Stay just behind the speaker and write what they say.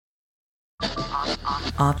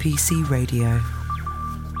RPC Radio.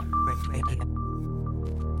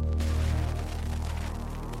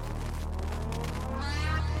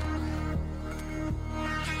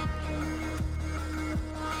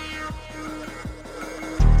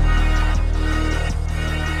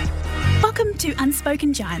 Welcome to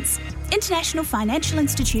Unspoken Giants, international financial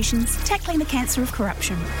institutions tackling the cancer of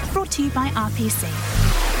corruption, brought to you by RPC.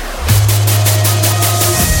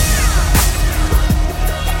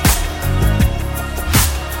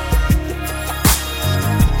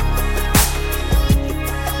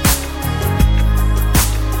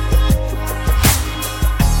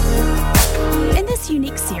 In this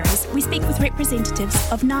unique series, we speak with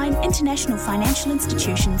representatives of 9 international financial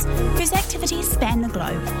institutions whose activities span the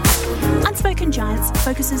globe. Unspoken Giants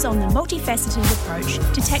focuses on the multifaceted approach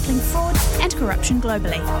to tackling fraud and corruption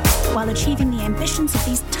globally, while achieving the ambitions of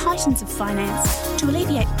these titans of finance to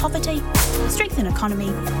alleviate poverty, strengthen economy,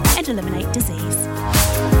 and eliminate disease.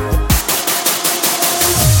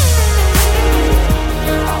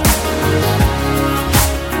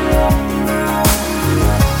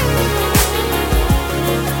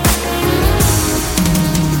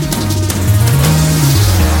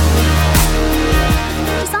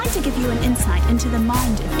 Into the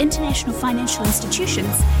mind of international financial institutions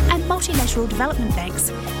and multilateral development banks,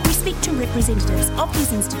 we speak to representatives of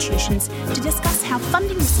these institutions to discuss how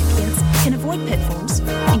funding recipients can avoid pitfalls,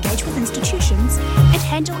 engage with institutions, and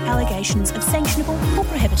handle allegations of sanctionable or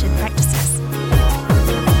prohibited practices.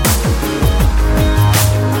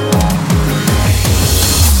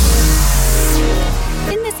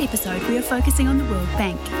 In this episode, we are focusing on the World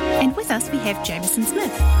Bank, and with us we have Jameson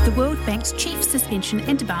Smith, the World Bank's Chief Suspension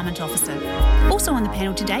and Debarment Officer. Also on the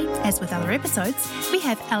panel today, as with other episodes, we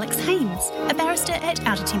have Alex Haynes, a barrister at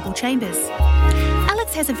Outer Temple Chambers.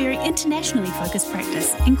 Alex has a very internationally focused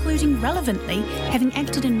practice, including relevantly having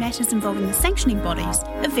acted in matters involving the sanctioning bodies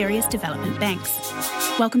of various development banks.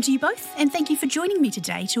 Welcome to you both, and thank you for joining me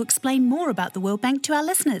today to explain more about the World Bank to our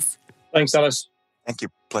listeners. Thanks, Alice. Thank you.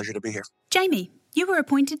 Pleasure to be here. Jamie, you were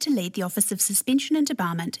appointed to lead the Office of Suspension and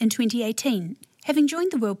Debarment in 2018, having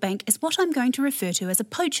joined the World Bank as what I'm going to refer to as a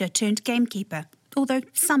poacher turned gamekeeper, although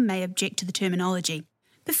some may object to the terminology.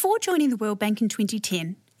 Before joining the World Bank in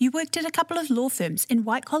 2010, you worked at a couple of law firms in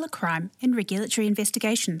white-collar crime and regulatory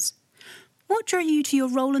investigations. What drew you to your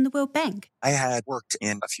role in the World Bank? I had worked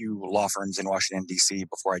in a few law firms in Washington, D.C.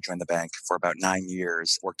 before I joined the bank for about 9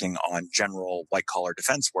 years, working on general white-collar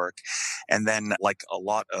defense work. And then, like a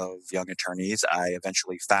lot of young attorneys, I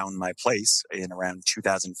eventually found my place in around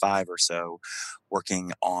 2005 or so,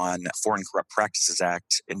 working on Foreign Corrupt Practices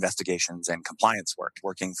Act investigations and compliance work,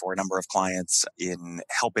 working for a number of clients in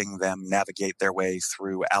helping them navigate their way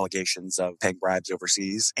through allegations of paying bribes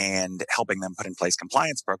overseas and helping them put in place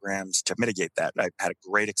compliance programs to mitigate that. I had a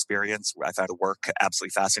great experience. I found the work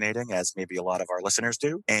absolutely fascinating, as maybe a lot of our listeners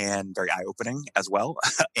do, and very eye-opening as well.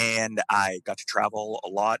 And I got to travel a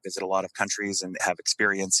lot, visit a lot of countries, and have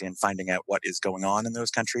experience in finding out what is going on in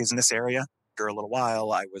those countries in this area. After a little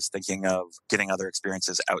while, I was thinking of getting other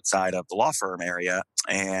experiences outside of the law firm area,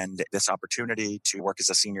 and this opportunity to work as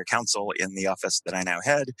a senior counsel in the office that I now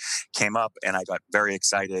head came up, and I got very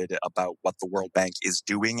excited about what the World Bank is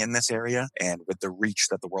doing in this area. And with the reach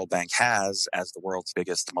that the World Bank has as the world's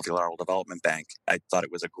biggest multilateral development bank, I thought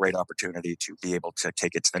it was a great opportunity to be able to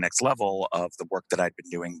take it to the next level of the work that I'd been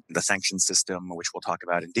doing. The sanctions system, which we'll talk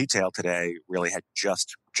about in detail today, really had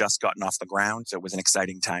just gotten off the ground. So it was an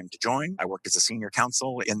exciting time to join. I worked as a senior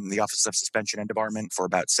counsel in the Office of Suspension and Debarment for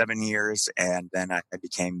about 7 years. And then I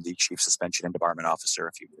became the Chief Suspension and Debarment Officer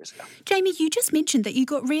a few years ago. Jamie, you just mentioned that you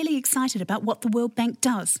got really excited about what the World Bank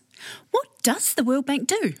does. What does the World Bank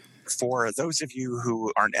do? For those of you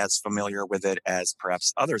who aren't as familiar with it as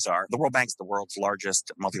perhaps others are, the World Bank is the world's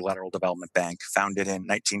largest multilateral development bank, founded in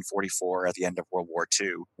 1944 at the end of World War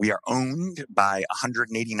II. We are owned by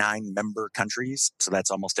 189 member countries, so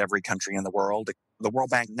that's almost every country in the world. The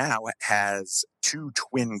World Bank now has 2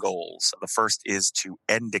 twin goals. The first is to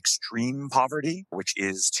end extreme poverty, which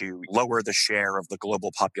is to lower the share of the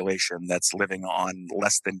global population that's living on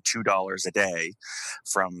less than $2 a day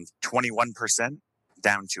from 21%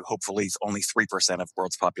 down to hopefully only 3% of the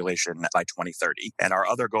world's population by 2030. And our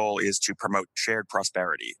other goal is to promote shared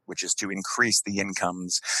prosperity, which is to increase the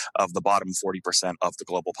incomes of the bottom 40% of the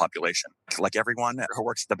global population. Like everyone who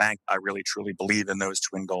works at the bank, I really truly believe in those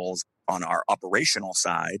twin goals. On our operational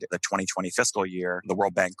side, the 2020 fiscal year, the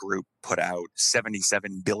World Bank Group put out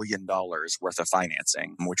 $77 billion worth of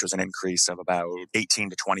financing, which was an increase of about 18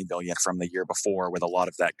 to 20 billion from the year before, with a lot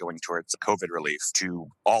of that going towards COVID relief, to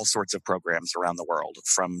all sorts of programs around the world,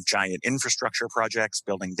 from giant infrastructure projects,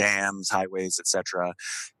 building dams, highways, etc.,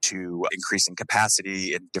 to increasing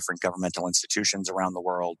capacity in different governmental institutions around the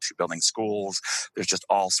world, to building schools. There's just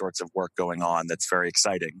all sorts of work going on that's very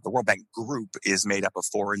exciting. The World Bank Group is made up of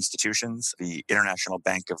 4 institutions. The International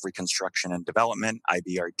Bank of Reconstruction and Development,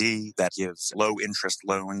 IBRD, that gives low interest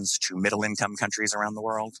loans to middle income countries around the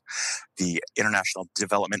world. The International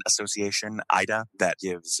Development Association, IDA, that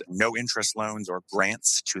gives no interest loans or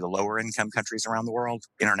grants to the lower income countries around the world.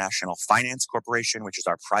 International Finance Corporation, which is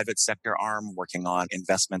our private sector arm, working on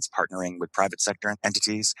investments partnering with private sector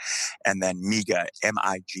entities. And then MIGA,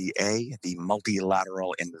 M-I-G-A, the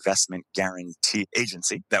Multilateral Investment Guarantee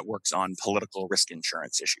Agency, that works on political risk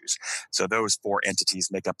insurance issues. So those 4 entities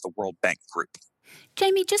make up the World Bank Group.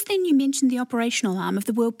 Jamie, just then you mentioned the operational arm of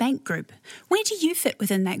the World Bank Group. Where do you fit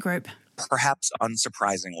within that group? Perhaps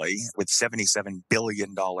unsurprisingly, with $77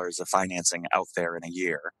 billion of financing out there in a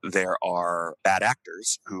year, there are bad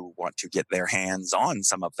actors who want to get their hands on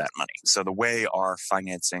some of that money. So the way our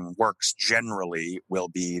financing works generally will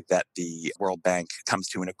be that the World Bank comes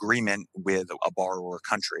to an agreement with a borrower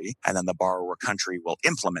country, and then the borrower country will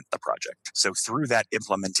implement the project. So through that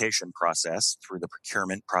implementation process, through the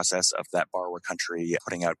procurement process of that borrower country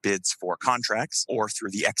putting out bids for contracts, or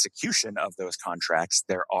through the execution of those contracts,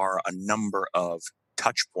 there are a number of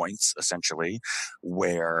touch points, essentially,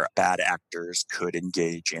 where bad actors could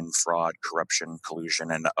engage in fraud, corruption, collusion,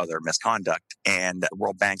 and other misconduct. And the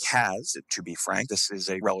World Bank has, to be frank, this is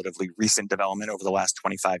a relatively recent development over the last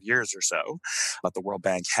 25 years or so, but the World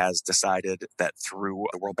Bank has decided that through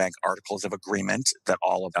the World Bank Articles of Agreement that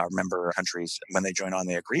all of our member countries, when they join on,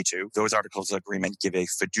 they agree to, those Articles of Agreement give a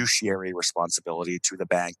fiduciary responsibility to the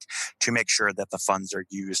bank to make sure that the funds are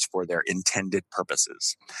used for their intended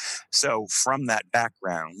purposes. So from that background,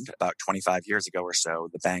 about 25 years ago or so,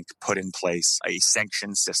 the bank put in place a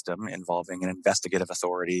sanction system involving an investigative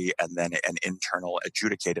authority and then an internal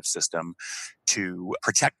adjudicative system to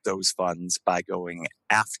protect those funds by going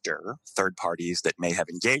after third parties that may have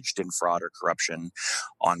engaged in fraud or corruption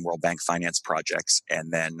on World Bank finance projects,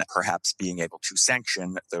 and then perhaps being able to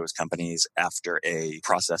sanction those companies after a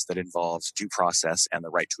process that involves due process and the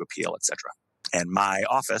right to appeal, etc. And my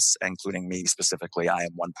office, including me specifically, I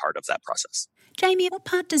am one part of that process. Jamie, what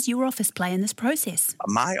part does your office play in this process?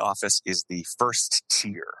 My office is the first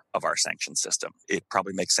tier of our sanction system. It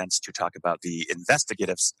probably makes sense to talk about the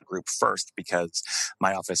investigative group first, because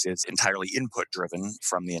my office is entirely input driven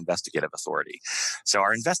from the investigative authority. So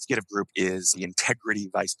our investigative group is the Integrity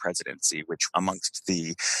Vice Presidency, which amongst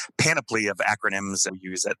the panoply of acronyms we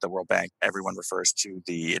use at the World Bank, everyone refers to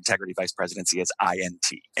the Integrity Vice Presidency as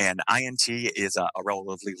INT. And INT is a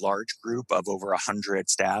relatively large group of over 100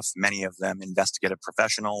 staff, many of them investigative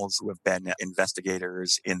professionals who have been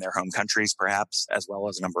investigators in their home countries, perhaps, as well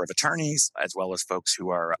as a number of attorneys, as well as folks who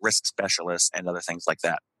are risk specialists and other things like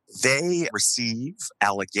that. They receive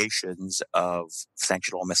allegations of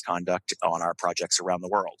sanctionable misconduct on our projects around the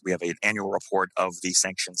world. We have an annual report of the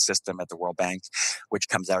sanction system at the World Bank, which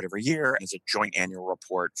comes out every year as a joint annual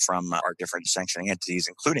report from our different sanctioning entities,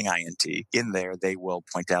 including INT. In there, they will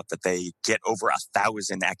point out that they get over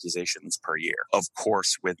 1,000 accusations per year. Of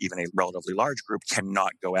course, with even a relatively large group,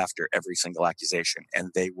 cannot go after every single accusation,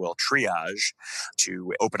 and they will triage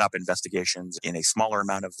to open up investigations in a smaller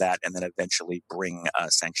amount of that, and then eventually bring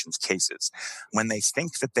sanctions cases. When they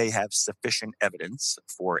think that they have sufficient evidence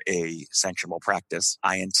for a sanctionable practice,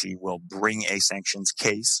 INT will bring a sanctions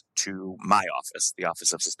case to my office, the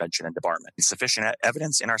Office of Suspension and Debarment. Sufficient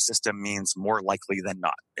evidence in our system means more likely than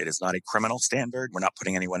not. It is not a criminal standard. We're not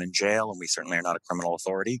putting anyone in jail, and we certainly are not a criminal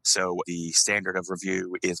authority. So the standard of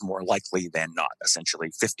review is more likely than not, essentially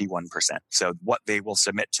 51%. So what they will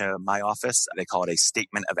submit to my office, they call it a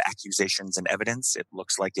statement of accusations and evidence. It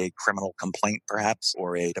looks like a criminal complaint, perhaps,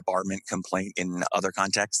 or a debarment complaint in other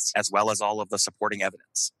contexts, as well as all of the supporting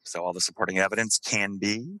evidence. So all the supporting evidence can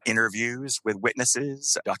be interviews with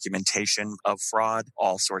witnesses, documentation of fraud,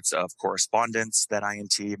 all sorts of correspondence that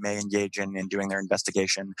INT may engage in doing their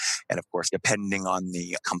investigation. And of course, depending on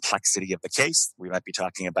the complexity of the case, we might be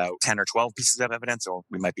talking about 10 or 12 pieces of evidence, or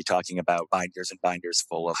we might be talking about binders and binders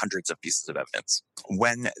full of hundreds of pieces of evidence.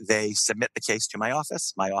 When they submit the case to my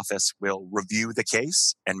office will review the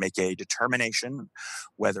case and make a determination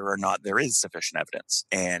whether or not there is sufficient evidence.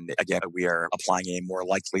 And again, we are applying a more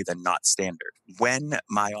likely than not standard. When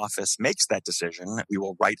my office makes that decision, we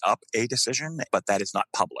will write up a decision, but that is not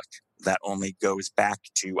public. that only goes back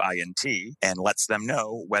to INT and lets them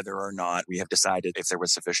know whether or not we have decided if there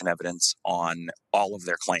was sufficient evidence on all of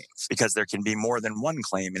their claims. Because there can be more than one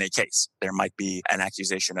claim in a case. There might be an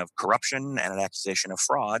accusation of corruption and an accusation of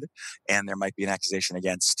fraud, and there might be an accusation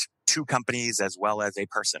against two companies as well as a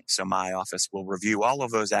person. So my office will review all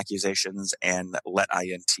of those accusations and let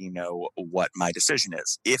INT know what my decision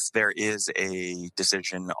is. If there is a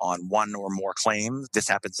decision on one or more claims, this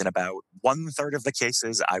happens in about 1/3 of the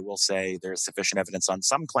cases. I will say there's sufficient evidence on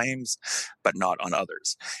some claims, but not on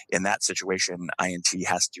others. In that situation, INT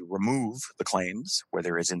has to remove the claims where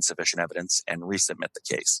there is insufficient evidence and resubmit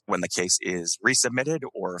the case. When the case is resubmitted,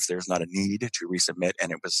 or if there's not a need to resubmit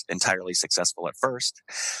and it was entirely successful at first,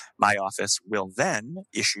 my office will then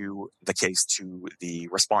issue the case to the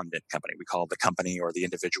respondent company. We call the company or the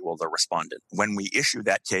individual the respondent. When we issue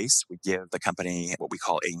that case, we give the company what we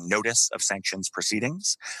call a notice of sanctions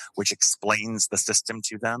proceedings, which explains the system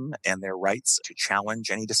to them and their rights to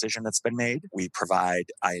challenge any decision that's been made. We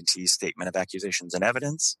provide INT's statement of accusations and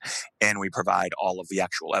evidence, and we provide all of the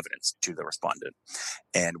actual evidence to the respondent.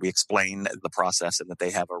 And we explain the process and that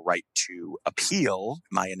they have a right to appeal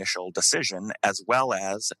my initial decision as well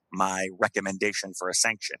as my recommendation for a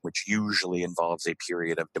sanction, which usually involves a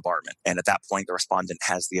period of debarment. And at that point, the respondent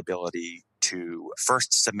has the ability to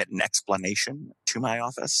first submit an explanation to my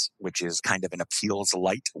office, which is kind of an appeals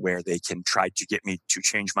light where they can try to get me to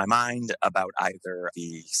change my mind about either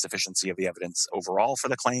the sufficiency of the evidence overall for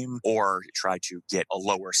the claim or try to get a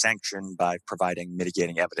lower sanction by providing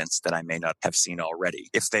mitigating evidence that I may not have seen already.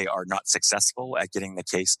 If they are not successful at getting the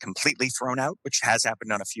case completely thrown out, which has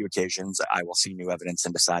happened on a few occasions, I will see new evidence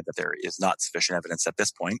and decide that there is not sufficient evidence at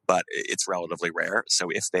this point, but it's relatively rare. So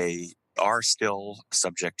if they are still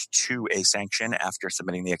subject to a sanction after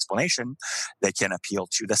submitting the explanation, they can appeal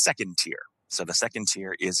to the second tier. So the second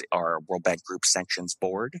tier is our World Bank Group Sanctions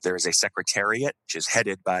Board. There is a secretariat, which is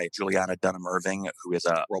headed by Juliana Dunham-Irving, who is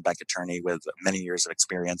a World Bank attorney with many years of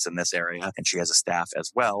experience in this area, and she has a staff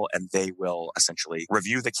as well, and they will essentially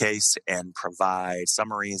review the case and provide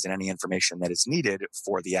summaries and any information that is needed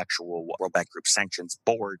for the actual World Bank Group Sanctions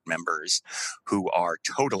Board members who are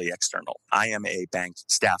totally external. I am a bank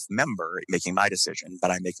staff member making my decision,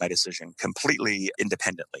 but I make my decision completely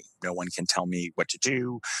independently. No one can tell me what to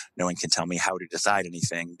do. No one can tell me how to decide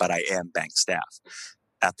anything, but I am bank staff.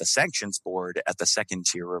 At the sanctions board, at the second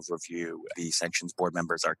tier of review, the sanctions board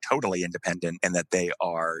members are totally independent and that they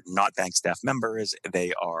are not bank staff members.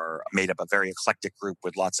 They are made up of a very eclectic group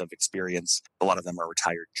with lots of experience. A lot of them are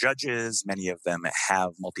retired judges. Many of them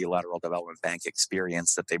have multilateral development bank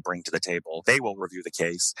experience that they bring to the table. They will review the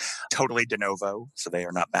case totally de novo, so they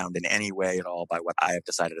are not bound in any way at all by what I have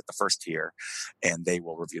decided at the first tier, and they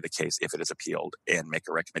will review the case if it is appealed and make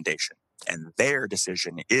a recommendation. And their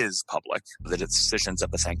decision is public. The decisions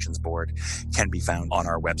of the sanctions board can be found on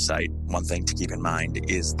our website. One thing to keep in mind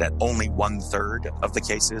is that only 1/3 of the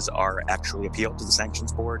cases are actually appealed to the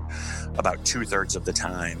sanctions board. About 2/3 of the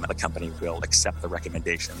time, the company will accept the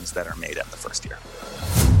recommendations that are made at the first tier.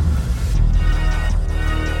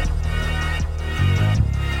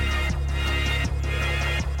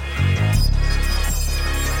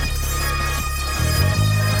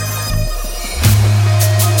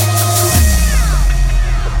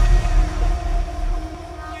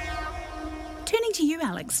 Turning to you,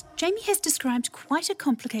 Alex, Jamie has described quite a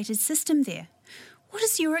complicated system there. What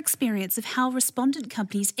is your experience of how respondent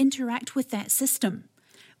companies interact with that system?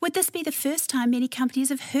 Would this be the first time many companies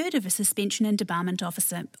have heard of a suspension and debarment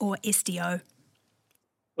officer, or SDO?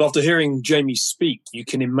 Well, after hearing Jamie speak, you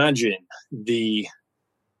can imagine the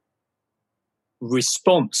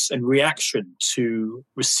response and reaction to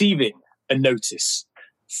receiving a notice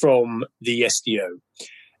from the SDO.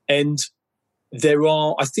 And there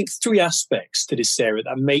are, I think, 3 aspects to this area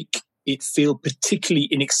that make it feel particularly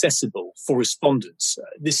inaccessible for respondents.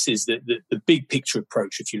 This is the big picture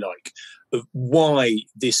approach, if you like, of why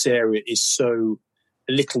this area is so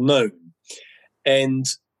little known and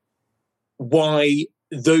why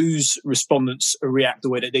those respondents react the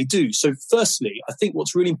way that they do. So firstly, I think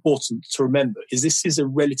what's really important to remember is this is a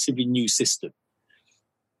relatively new system.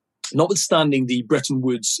 Notwithstanding the Bretton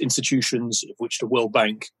Woods institutions, of which the World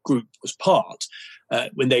Bank Group was part,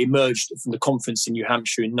 when they emerged from the conference in New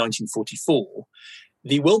Hampshire in 1944,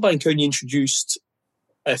 the World Bank only introduced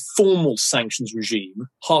a formal sanctions regime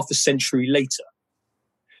half a century later.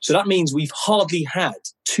 So that means we've hardly had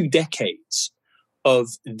 2 decades of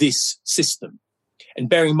this system. And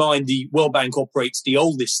bear in mind, the World Bank operates the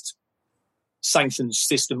oldest sanctions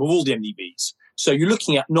system of all the MDBs. So you're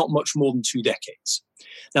looking at not much more than 2 decades.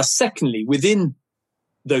 Now, secondly, within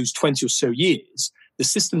those 20 or so years, the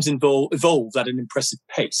systems evolved at an impressive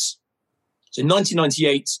pace. So in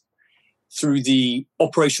 1998, through the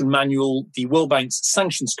Operation Manual, the World Bank's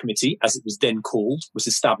Sanctions Committee, as it was then called, was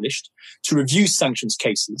established to review sanctions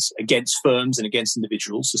cases against firms and against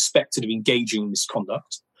individuals suspected of engaging in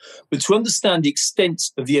misconduct. But to understand the extent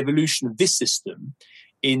of the evolution of this system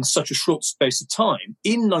in such a short space of time,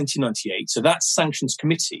 in 1998, so that Sanctions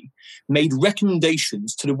Committee made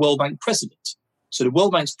recommendations to the World Bank president. So the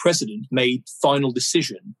World Bank's president made final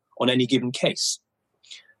decision on any given case.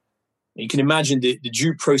 You can imagine the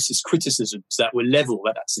due process criticisms that were leveled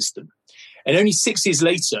at that system. And only 6 years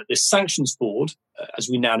later, the Sanctions Board, as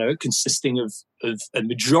we now know, consisting of a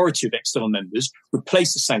majority of external members,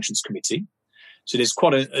 replaced the Sanctions Committee. So there's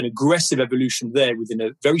quite an aggressive evolution there within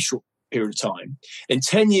a very short period of time. And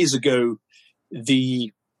 10 years ago,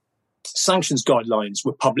 the sanctions guidelines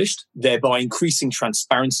were published, thereby increasing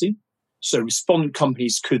transparency. So respondent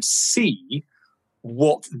companies could see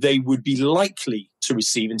what they would be likely to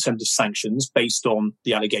receive in terms of sanctions based on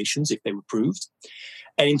the allegations if they were proved.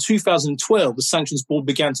 And in 2012, the Sanctions Board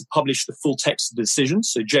began to publish the full text of the decision.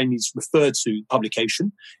 So Jamie's referred to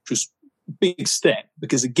publication, which was a big step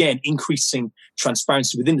because, again, increasing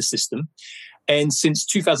transparency within the system. And since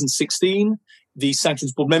 2016, the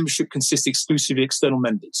Sanctions Board membership consists exclusively of external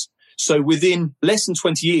members. So within less than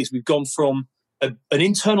 20 years, we've gone from an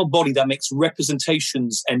internal body that makes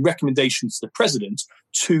representations and recommendations to the president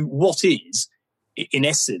to what is, in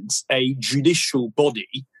essence, a judicial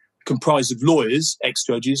body comprised of lawyers,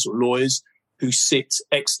 ex-judges or lawyers who sit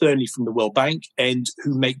externally from the World Bank and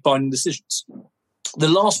who make binding decisions. The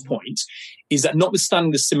last point is that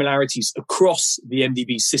notwithstanding the similarities across the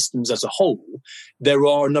MDB systems as a whole, there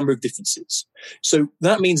are a number of differences. So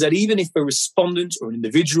that means that even if a respondent or an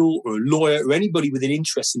individual or a lawyer or anybody with an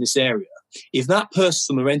interest in this area, if that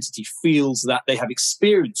person or entity feels that they have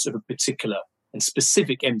experience of a particular and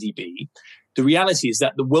specific MDB, the reality is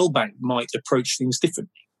that the World Bank might approach things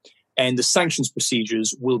differently, and the sanctions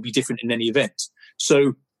procedures will be different in any event.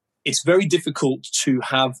 So it's very difficult to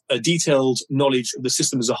have a detailed knowledge of the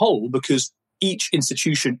system as a whole because each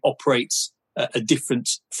institution operates a different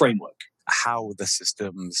framework. How the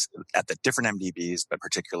systems at the different MDBs, but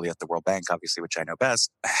particularly at the World Bank, obviously, which I know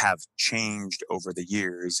best, have changed over the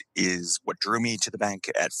years is what drew me to the bank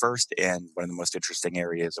at first. And one of the most interesting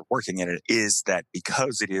areas of working in it is that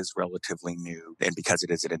because it is relatively new and because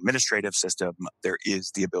it is an administrative system, there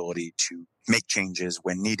is the ability to make changes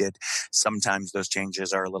when needed. Sometimes those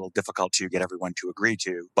changes are a little difficult to get everyone to agree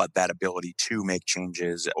to, but that ability to make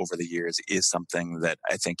changes over the years is something that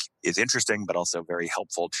I think is interesting, but also very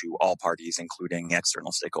helpful to all parties, including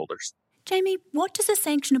external stakeholders. Jamie, what does a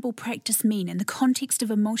sanctionable practice mean in the context of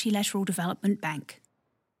a multilateral development bank?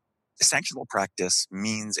 Sanctionable practice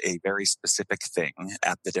means a very specific thing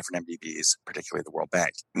at the different MDBs, particularly the World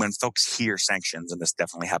Bank. When folks hear sanctions, and this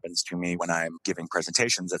definitely happens to me when I'm giving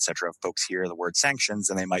presentations, etc., folks hear the word sanctions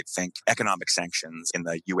and they might think economic sanctions in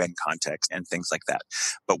the UN context and things like that.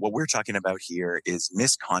 But what we're talking about here is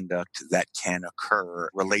misconduct that can occur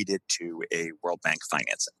related to a World Bank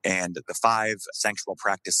financing. And the 5 sanctionable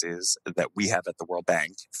practices that we have at the World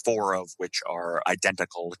Bank, 4 of which are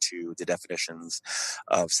identical to the definitions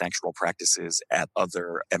of sanctionable practices at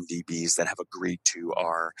other MDBs that have agreed to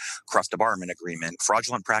our cross-debarment agreement: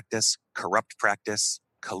 fraudulent practice, corrupt practice,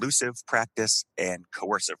 collusive practice, and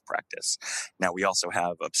coercive practice. Now, we also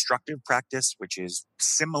have obstructive practice, which is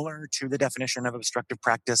similar to the definition of obstructive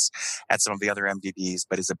practice at some of the other MDBs,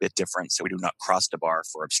 but is a bit different. So we do not cross-debar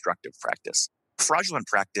for obstructive practice. Fraudulent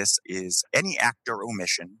practice is any act or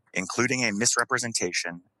omission, including a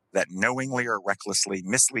misrepresentation, that knowingly or recklessly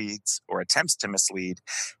misleads or attempts to mislead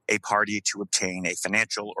a party to obtain a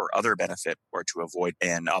financial or other benefit or to avoid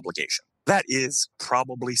an obligation. That is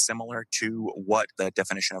probably similar to what the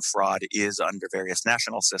definition of fraud is under various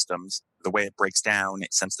national systems. The way it breaks down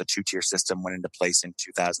since the 2-tier system went into place in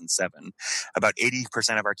 2007, about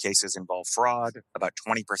 80% of our cases involve fraud, about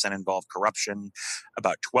 20% involve corruption,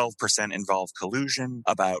 about 12% involve collusion,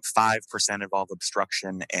 about 5% involve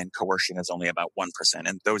obstruction, and coercion is only about 1%.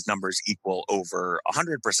 And those numbers equal over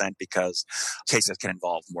 100% because cases can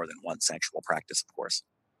involve more than one sanctionable practice, of course.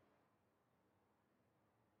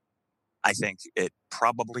 I think it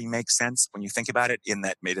probably makes sense when you think about it, in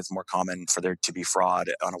that it is more common for there to be fraud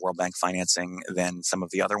on a World Bank financing than some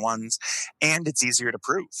of the other ones. And it's easier to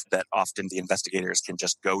prove that often the investigators can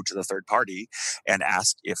just go to the third party and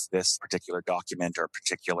ask if this particular document or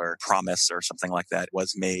particular promise or something like that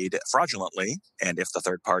was made fraudulently. And if the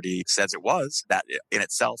third party says it was, that in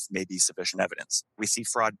itself may be sufficient evidence. We see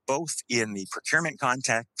fraud both in the procurement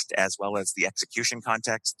context as well as the execution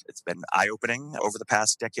context. It's been eye-opening over the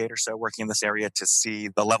past decade or so working in this area to see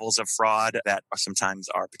the levels of fraud that sometimes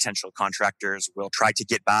our potential contractors will try to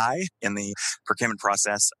get by in the procurement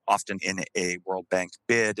process. Often in a World Bank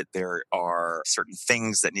bid, there are certain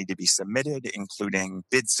things that need to be submitted, including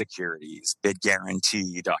bid securities, bid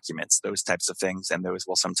guarantee documents, those types of things. And those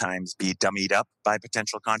will sometimes be dummied up by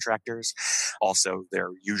potential contractors. Also, there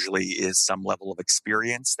usually is some level of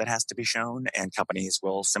experience that has to be shown, and companies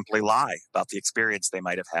will simply lie about the experience they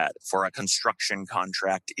might have had. For a construction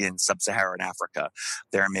contract in sub-Saharan Africa,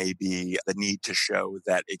 there may be the need to show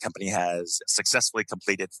that a company has successfully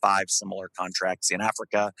completed 5 similar contracts in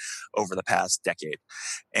Africa over the past decade.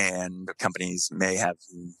 And companies may have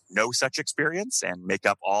no such experience and make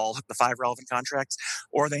up all the 5 relevant contracts,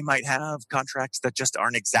 or they might have contracts that just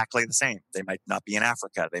aren't exactly the same. They might not be in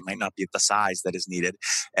Africa. They might not be the size that is needed,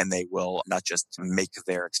 and they will not just make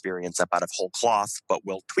their experience up out of whole cloth, but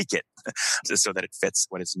will tweak it so that it fits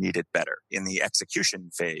what is needed better. In the execution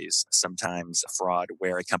phase, sometimes fraud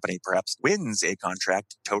where a company perhaps wins a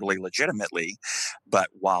contract totally legitimately, but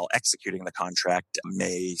while executing the contract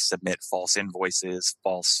may submit false invoices,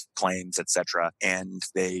 false claims, etc., and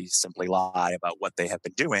they simply lie about what they have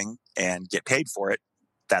been doing and get paid for it.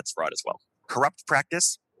 That's fraud as well. Corrupt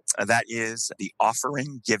practice, that is the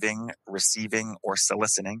offering, giving, receiving, or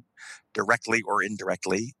soliciting, directly or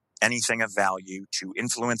indirectly, anything of value to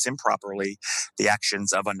influence improperly the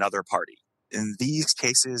actions of another party. In these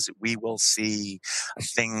cases, we will see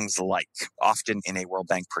things like, often in a World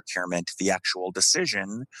Bank procurement, the actual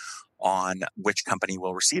decision on which company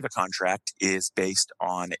will receive a contract is based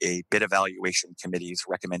on a bid evaluation committee's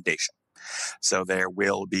recommendation. So there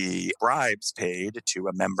will be bribes paid to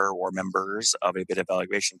a member or members of a bid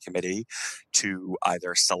evaluation committee to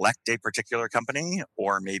either select a particular company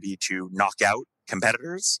or maybe to knock out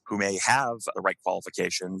competitors who may have the right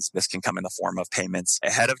qualifications. This can come in the form of payments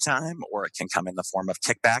ahead of time, or it can come in the form of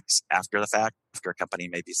kickbacks after the fact, after a company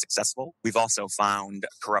may be successful. We've also found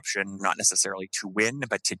corruption not necessarily to win,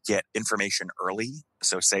 but to get information early.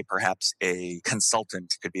 So say perhaps a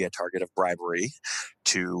consultant could be a target of bribery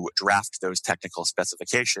to draft those technical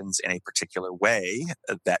specifications in a particular way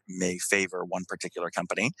that may favor one particular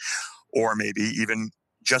company, or maybe even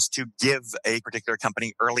just to give a particular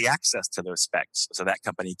company early access to those specs. So that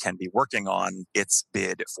company can be working on its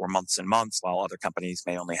bid for months and months, while other companies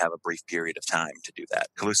may only have a brief period of time to do that.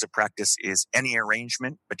 Collusive practice is any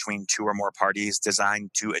arrangement between 2 or more parties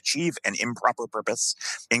designed to achieve an improper purpose,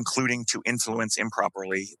 including to influence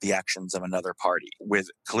improperly the actions of another party. With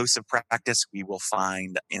collusive practice, we will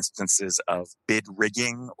find instances of bid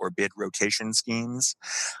rigging or bid rotation schemes.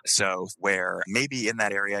 So where maybe in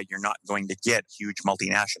that area, you're not going to get huge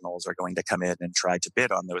multinationals are going to come in and try to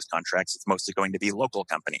bid on those contracts. It's mostly going to be local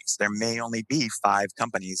companies. There may only be 5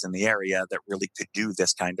 companies in the area that really could do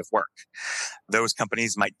this kind of work. Those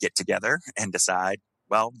companies might get together and decide,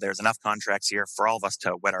 well, there's enough contracts here for all of us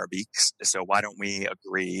to wet our beaks. So why don't we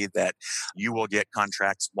agree that you will get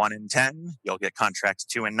contracts 1 in 10, you'll get contracts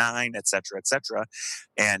 2 in 9, et cetera, et cetera.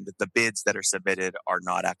 And the bids that are submitted are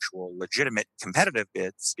not actual legitimate competitive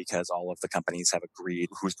bids because all of the companies have agreed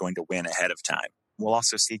who's going to win ahead of time. We'll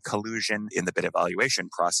also see collusion in the bid evaluation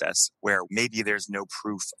process where maybe there's no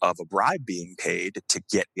proof of a bribe being paid to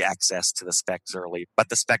get the access to the specs early, but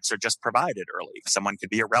the specs are just provided early. Someone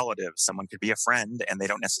could be a relative, someone could be a friend, and they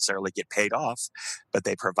don't necessarily get paid off, but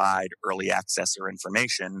they provide early access or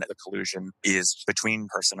information. The collusion is between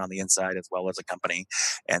person on the inside as well as a company,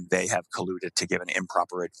 and they have colluded to give an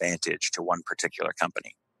improper advantage to one particular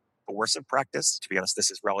company. Coercive practice, to be honest,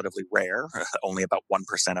 this is relatively rare. Only about 1%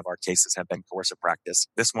 of our cases have been coercive practice.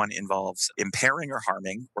 This one involves impairing or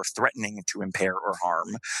harming or threatening to impair or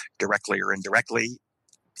harm, directly or indirectly,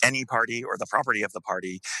 any party or the property of the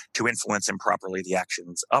party to influence improperly the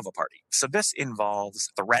actions of a party. So this involves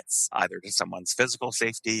threats either to someone's physical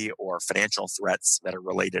safety or financial threats that are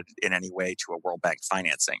related in any way to a World Bank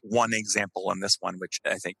financing. One example in this one, which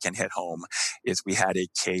I think can hit home, is we had a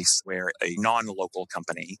case where a non-local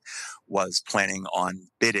company was planning on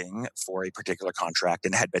bidding for a particular contract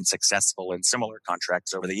and had been successful in similar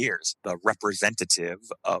contracts over the years. The representative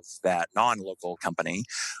of that non-local company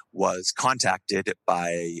was contacted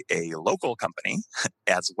by a local company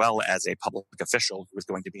as well as a public official who was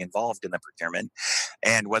going to be involved in the procurement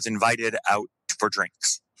and was invited out for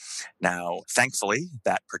drinks. Now, thankfully,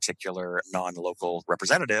 that particular non-local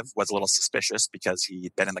representative was a little suspicious because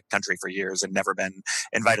he'd been in the country for years and never been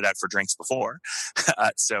invited out for drinks before.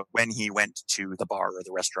 So when he went to the bar or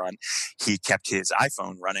the restaurant, he kept his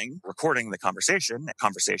iPhone running, recording the conversation. The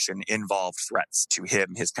conversation involved threats to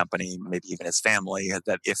him, his company, maybe even his family,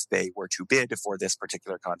 that if they were to bid for this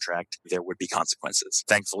particular contract, there would be consequences.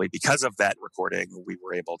 Thankfully, because of that recording, we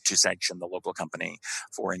were able to sanction the local company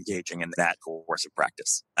for engaging in that coercive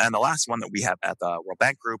practice. And the last one that we have at the World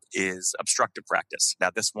Bank Group is obstructive practice. Now,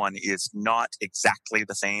 this one is not exactly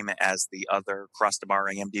the same as the other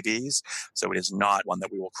cross-debarring MDBs, so it is not one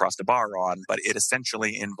that we will cross the bar on, but it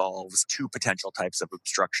essentially involves two potential types of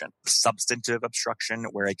obstruction. Substantive obstruction,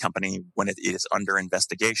 where a company, when it is under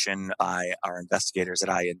investigation by our investigators at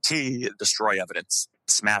INT, destroy evidence,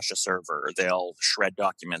 smash a server, they'll shred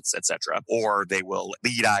documents, etc. Or they will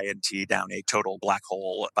lead INT down a total black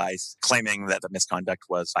hole by claiming that the misconduct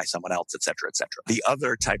was by someone else, etc., etc. The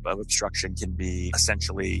other type of obstruction can be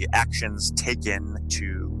essentially actions taken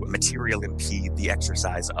to materially impede the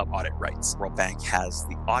exercise of audit rights. World Bank has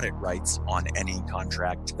the audit rights on any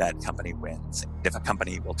contract that company wins. If a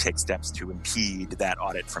company will take steps to impede that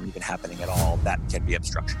audit from even happening at all, that can be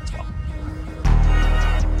obstruction as well.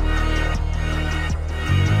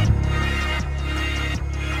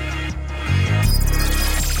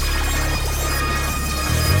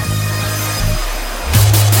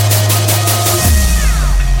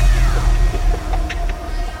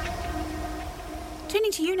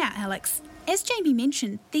 Turning to you now, Alex. As Jamie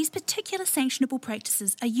mentioned, these particular sanctionable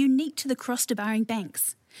practices are unique to the cross-debarring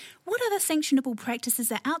banks. What other sanctionable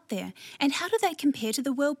practices are out there, and how do they compare to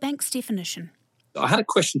the World Bank's definition? I had a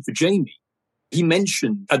question for Jamie. He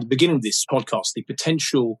mentioned at the beginning of this podcast the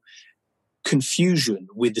potential confusion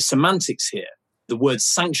with the semantics here, the word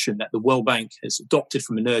sanction that the World Bank has adopted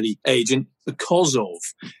from an early age, and because of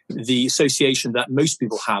the association that most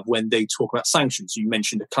people have when they talk about sanctions. You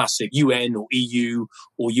mentioned a classic UN or EU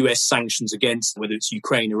or US sanctions against, whether it's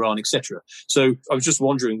Ukraine, Iran, etc. So I was just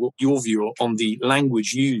wondering what your view on the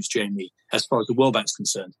language used, Jamie, as far as the World Bank's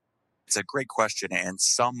concerned. It's a great question, and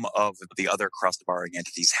some of the other cross-debarring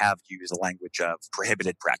entities have used the language of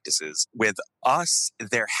prohibited practices. With us,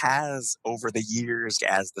 there has, over the years,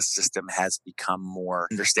 as the system has become more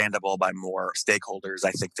understandable by more stakeholders,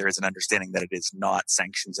 I think there is an understanding that it is not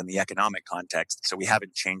sanctions in the economic context. So we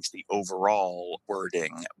haven't changed the overall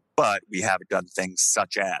wording, but we have done things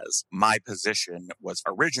such as my position was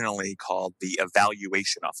originally called the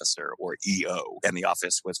Evaluation Officer, or EO, and the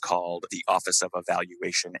office was called the Office of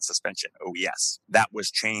Evaluation and Suspension, OES. That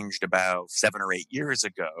was changed about 7 or 8 years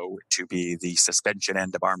ago to be the Suspension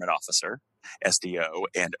and Debarment Officer, SDO,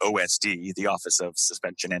 and OSD, the Office of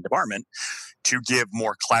Suspension and Debarment, to give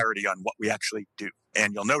more clarity on what we actually do.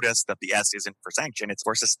 And you'll notice that the S isn't for sanction, it's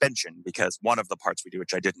for suspension, because one of the parts we do,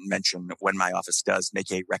 which I didn't mention, when my office does make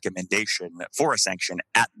a recommendation for a sanction,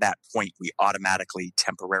 at that point, we automatically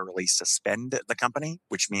temporarily suspend the company,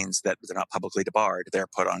 which means that they're not publicly debarred. They're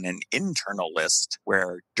put on an internal list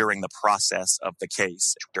where during the process of the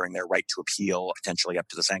case, during their right to appeal, potentially up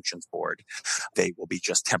to the sanctions board, they will be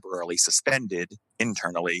just temporarily suspended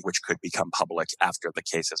internally, which could become public after the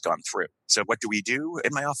case has gone through. So what do we do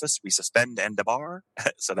in my office? We suspend and debar.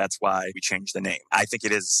 So that's why we changed the name. I think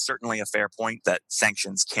it is certainly a fair point that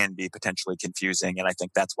sanctions can be potentially confusing, and I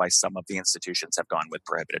think that's why some of the institutions have gone with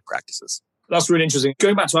prohibited practices. That's really interesting.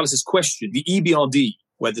 Going back to Alice's question, the EBRD,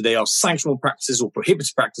 whether they are sanctionable practices or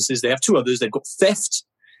prohibited practices, they have two others. They've got theft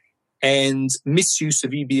and misuse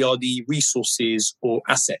of EBRD resources or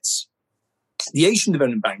assets. The Asian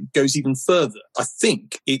Development Bank goes even further. I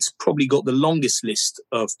think it's probably got the longest list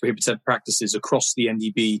of prohibited practices across the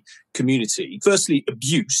NDB community. Firstly,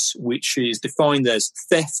 abuse, which is defined as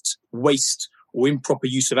theft, waste, or improper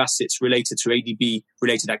use of assets related to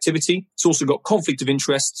ADB-related activity. It's also got conflict of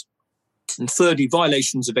interest. And thirdly,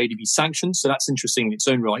 violations of ADB sanctions. So that's interesting in its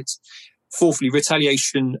own right. Fourthly,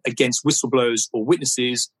 retaliation against whistleblowers or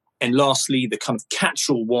witnesses. And lastly, the kind of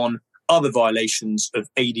catch-all one, other violations of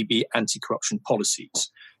ADB anti-corruption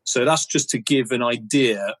policies. So that's just to give an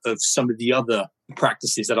idea of some of the other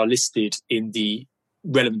practices that are listed in the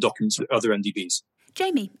relevant documents of other NDBs.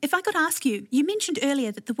 Jamie, if I could ask you, you mentioned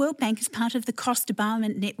earlier that the World Bank is part of the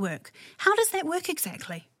cross-debarment network. How does that work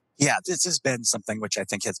exactly? Yeah, this has been something which I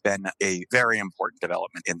think has been a very important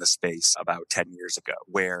development in the space about 10 years ago,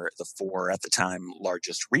 where the four, at the time,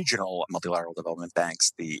 largest regional multilateral development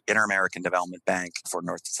banks, the Inter-American Development Bank for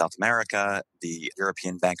North and South America, the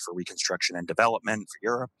European Bank for Reconstruction and Development for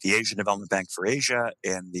Europe, the Asian Development Bank for Asia,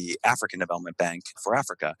 and the African Development Bank for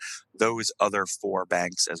Africa, those other four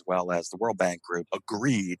banks, as well as the World Bank Group,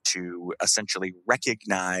 agreed to essentially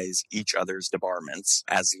recognize each other's debarments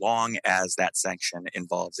as long as that sanction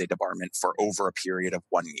involves a debarment for over a period of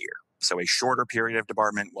 1 year. So a shorter period of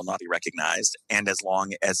debarment will not be recognized, and as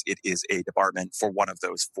long as it is a debarment for one of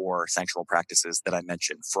those four sanctionable practices that I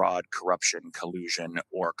mentioned, fraud, corruption, collusion,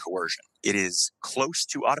 or coercion. It is close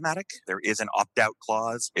to automatic. There is an opt-out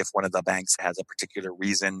clause if one of the banks has a particular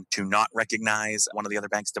reason to not recognize one of the other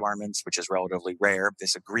bank's debarments, which is relatively rare.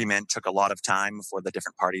 This agreement took a lot of time for the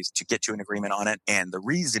different parties to get to an agreement on it, and the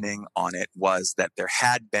reasoning on it was that there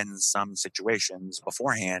had been some situations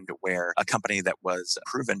beforehand where a company that was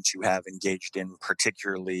proven to have engaged in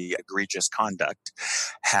particularly egregious conduct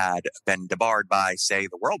had been debarred by, say,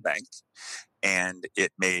 the World Bank. And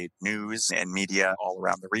it made news and media all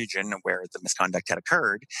around the region where the misconduct had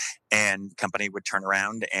occurred. And the company would turn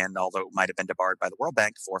around, and although it might have been debarred by the World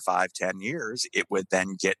Bank for 5, 10 years, it would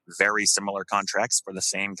then get very similar contracts for the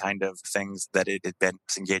same kind of things that it had been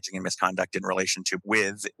engaging in misconduct in relation to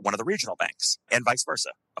with one of the regional banks, and vice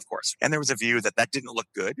versa, of course. And there was a view that that didn't look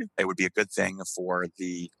good. It would be a good thing for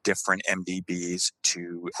the different MDBs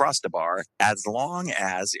to cross debar as long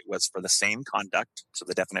as it was for the same conduct, so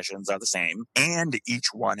the definitions are the same, and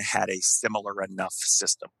each one had a similar enough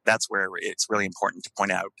system. That's where it's really important to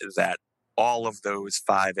point out that all of those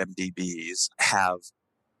 5 MDBs have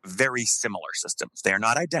very similar systems. They are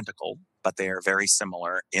not identical, but they are very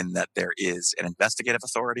similar in that there is an investigative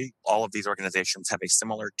authority. All of these organizations have a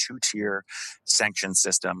similar 2-tier sanction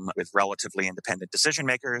system with relatively independent decision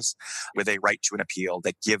makers with a right to an appeal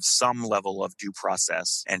that gives some level of due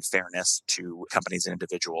process and fairness to companies and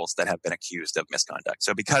individuals that have been accused of misconduct.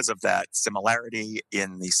 So because of that similarity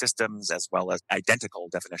in the systems as well as identical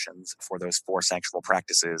definitions for those 4 sanctionable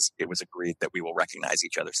practices, it was agreed that we will recognize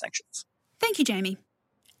each other's sanctions. Thank you, Jamie.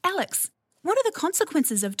 Alex, what are the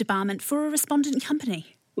consequences of debarment for a respondent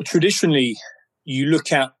company? Well, traditionally, you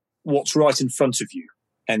look at what's right in front of you.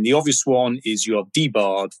 And the obvious one is you're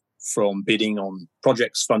debarred from bidding on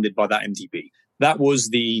projects funded by that MDB. That was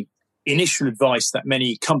the initial advice that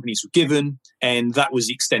many companies were given, and that was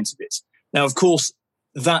the extent of it. Now, of course,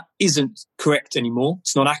 that isn't correct anymore.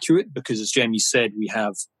 It's not accurate because, as Jamie said, we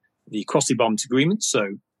have the cross-debarment agreement.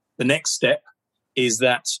 So the next step is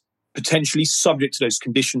that potentially subject to those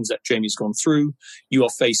conditions that Jamie's gone through, you are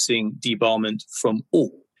facing debarment from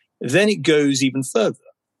all. Then it goes even further.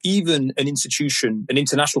 Even an institution, an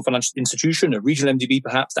international financial institution, a regional MDB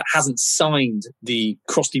perhaps, that hasn't signed the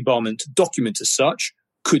cross-debarment document as such,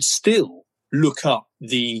 could still look up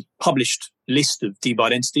the published list of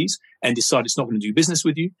debarred entities and decide it's not going to do business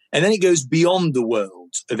with you. And then it goes beyond the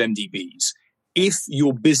world of MDBs. If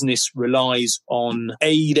your business relies on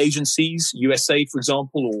aid agencies, USAID, for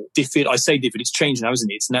example, or DFID, I say DFID, it's changed now, isn't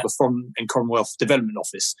it? It's now the Foreign and Commonwealth Development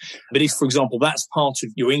Office. But if, for example, that's part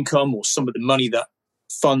of your income or some of the money that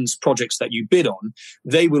funds projects that you bid on,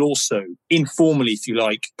 they will also informally, if you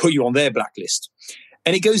like, put you on their blacklist.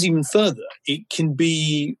 And it goes even further. It can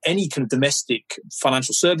be any kind of domestic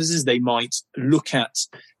financial services. They might look at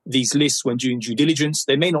these lists when doing due diligence.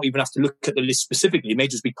 They may not even have to look at the list specifically. It may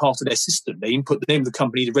just be part of their system. They input the name of the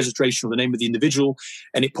company, the registration, or the name of the individual,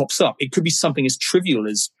 and it pops up. It could be something as trivial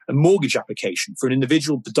as a mortgage application for an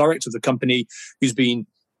individual. The director of the company who's been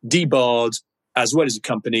debarred as well as a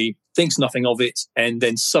company thinks nothing of it, and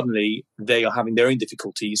then suddenly they are having their own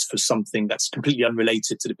difficulties for something that's completely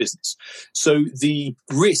unrelated to the business. So the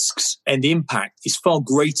risks and the impact is far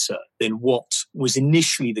greater than what was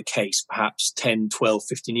initially the case perhaps 10, 12,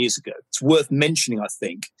 15 years ago. It's worth mentioning, I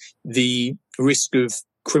think, the risk of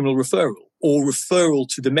criminal referral or referral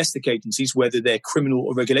to domestic agencies, whether they're criminal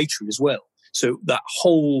or regulatory as well. So that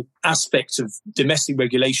whole aspect of domestic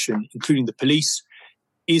regulation, including the police,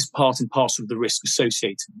 is part and parcel of the risk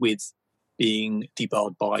associated with being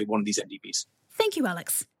debarred by one of these MDBs. Thank you,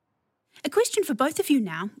 Alex. A question for both of you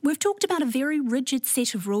now. We've talked about a very rigid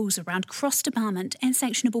set of rules around cross-debarment and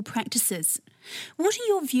sanctionable practices. What are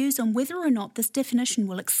your views on whether or not this definition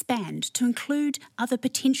will expand to include other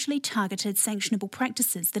potentially targeted sanctionable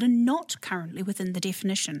practices that are not currently within the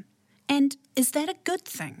definition? And is that a good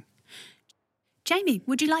thing? Jamie,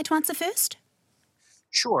 would you like to answer first?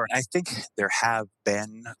 Sure. I think there have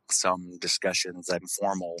been some discussions,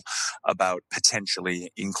 informal, about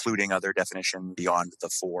potentially including other definitions beyond the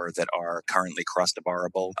 4 that are currently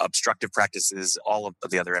cross-debarrable. Obstructive practices, all of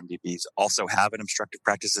the other MDBs also have an obstructive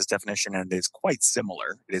practices definition, and it is quite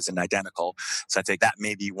similar. It isn't identical. So I think that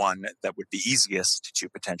may be one that would be easiest to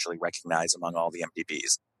potentially recognize among all the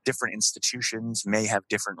MDBs. Different institutions may have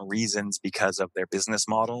different reasons because of their business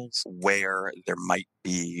models where there might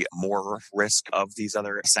be more risk of these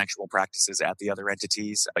other sanctionable practices at the other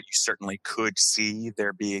entities, but you certainly could see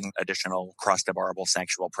there being additional cross-debarrable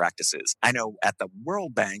sanctionable practices. I know at the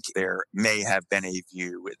World Bank, there may have been a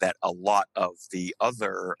view that a lot of the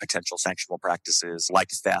other potential sanctionable practices like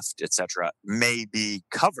theft, etc., may be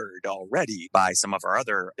covered already by some of our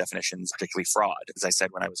other definitions, particularly fraud. As I said,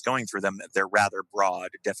 when I was going through them, they're rather broad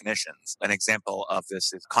definitions. An example of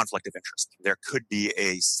this is conflict of interest. There could be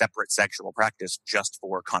a separate sanctionable practice just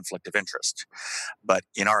for conflict of interest. But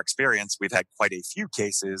in our experience, we've had quite a few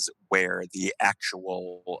cases where the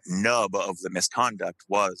actual nub of the misconduct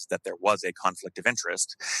was that there was a conflict of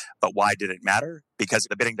interest. But why did it matter? Because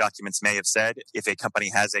the bidding documents may have said if a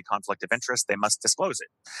company has a conflict of interest, they must disclose it.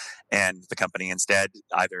 And the company instead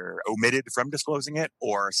either omitted from disclosing it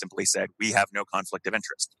or simply said, we have no conflict of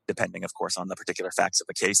interest, depending, of course, on the particular facts of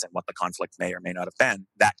the case and what the conflict may or may not have been.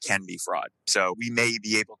 That can be fraud. So we may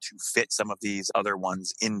be able to fit some of these other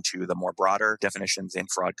ones into the more broader definitions in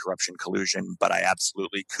fraud, corruption, collusion, but I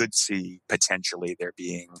absolutely could see potentially there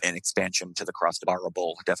being an expansion to the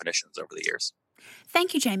cross-debarrable definitions over the years.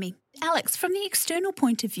 Thank you, Jamie. Alex, from the external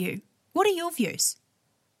point of view, what are your views?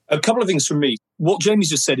 A couple of things from me. What Jamie's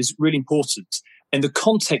just said is really important. And the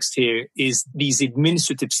context here is these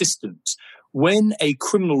administrative systems. When a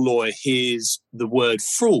criminal lawyer hears the word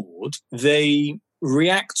fraud, they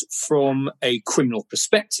react from a criminal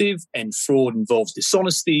perspective, and fraud involves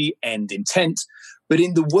dishonesty and intent. But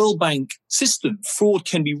in the World Bank system, fraud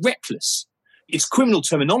can be reckless. It's criminal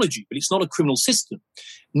terminology, but it's not a criminal system.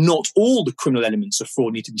 Not all the criminal elements of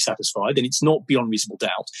fraud need to be satisfied, and it's not beyond reasonable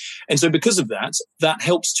doubt. And so because of that, that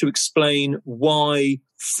helps to explain why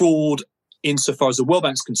fraud, insofar as the World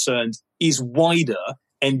Bank's concerned, is wider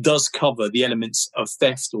and does cover the elements of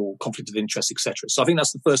theft or conflict of interest, etc. So I think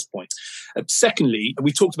that's the first point. Secondly,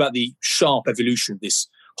 we talked about the sharp evolution of this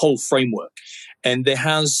whole framework, and there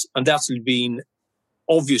has undoubtedly been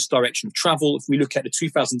obvious direction of travel. If we look at the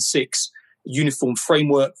 2006 Uniform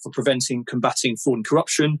Framework for Combating Fraud and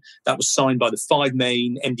Corruption, that was signed by the 5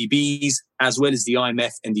 main MDBs, as well as the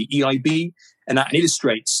IMF and the EIB, and that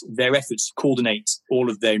illustrates their efforts to coordinate all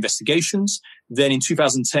of their investigations. Then in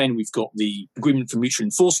 2010, we've got the Agreement for Mutual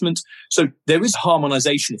Enforcement. So there is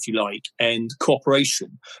harmonization, if you like, and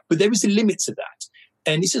cooperation, but there is a limit to that.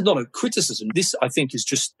 And this is not a criticism. This, I think, is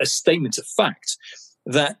just a statement of fact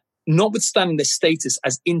that notwithstanding their status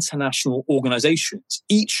as international organizations,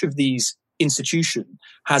 each of these institutions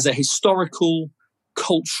has a historical,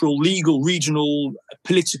 cultural, legal, regional,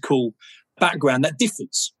 political background that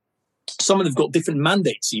differs. Some of them have got different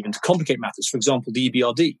mandates even to complicate matters, for example, the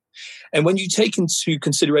EBRD. And when you take into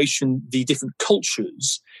consideration the different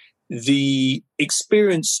cultures, the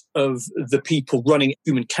experience of the people running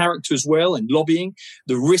human character as well and lobbying,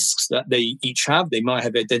 the risks that they each have, they might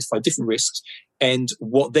have identified different risks, and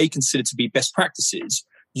what they consider to be best practices,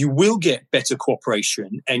 you will get better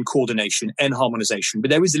cooperation and coordination and harmonization.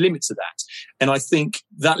 But there is a limit to that. And I think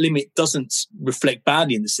that limit doesn't reflect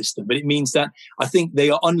badly in the system, but it means that I think they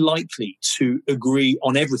are unlikely to agree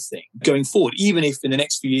on everything going forward. Even if in the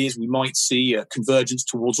next few years we might see a convergence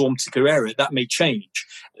towards one particular area, that may change.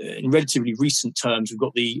 In relatively recent terms, we've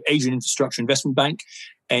got the Asian Infrastructure Investment Bank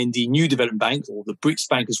and the New Development Bank, or the BRICS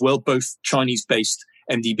Bank as well, both Chinese-based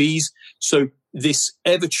MDBs. So this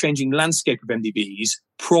ever-changing landscape of MDBs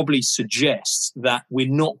probably suggests that we're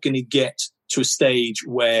not going to get to a stage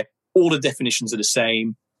where all the definitions are the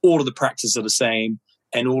same, all of the practices are the same,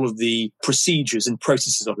 and all of the procedures and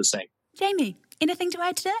processes are the same. Jamie, anything to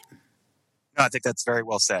add to that? No, I think that's very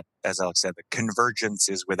well said. As Alex said, the convergence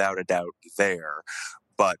is without a doubt there.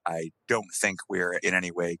 But I don't think we're in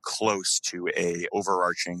any way close to a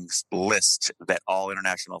overarching list that all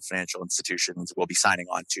international financial institutions will be signing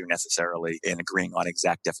on to necessarily in agreeing on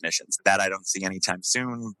exact definitions. That I don't see anytime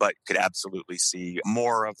soon, but could absolutely see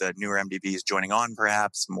more of the newer MDBs joining on,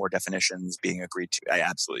 perhaps more definitions being agreed to. I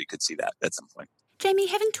absolutely could see that at some point. Jamie,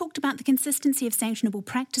 having talked about the consistency of sanctionable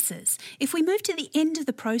practices, if we move to the end of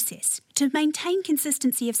the process, to maintain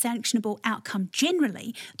consistency of sanctionable outcome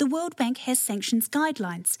generally, the World Bank has sanctions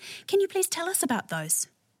guidelines. Can you please tell us about those?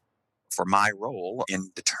 for my role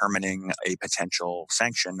in determining a potential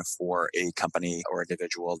sanction for a company or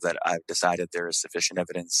individual that I've decided there is sufficient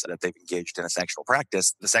evidence that they've engaged in a sanctionable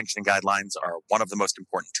practice. The sanctioning guidelines are one of the most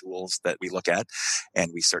important tools that we look at,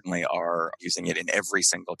 and we certainly are using it in every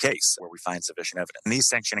single case where we find sufficient evidence. And these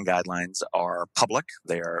sanctioning guidelines are public.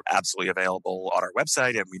 They are absolutely available on our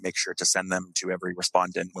website, and we make sure to send them to every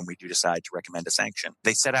respondent when we do decide to recommend a sanction.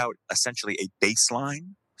 They set out essentially a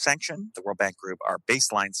baseline sanction. The World Bank Group, our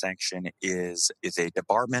baseline sanction is a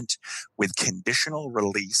debarment with conditional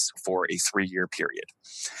release for a 3-year period.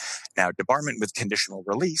 Now, debarment with conditional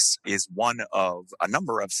release is one of a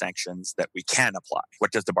number of sanctions that we can apply.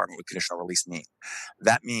 What does debarment with conditional release mean?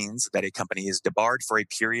 That means that a company is debarred for a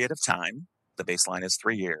period of time. The baseline is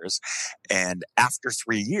 3 years. And after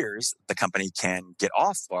 3 years, the company can get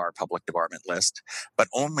off our public debarment list, but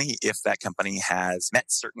only if that company has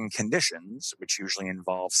met certain conditions, which usually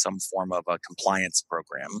involve some form of a compliance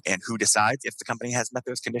program. And who decides if the company has met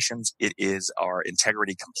those conditions? It is our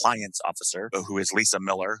integrity compliance officer, who is Lisa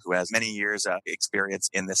Miller, who has many years of experience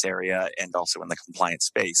in this area and also in the compliance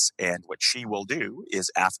space. And what she will do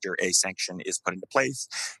is, after a sanction is put into place,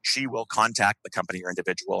 she will contact the company or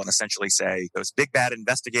individual and essentially say, those big bad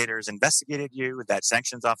investigators investigated you, that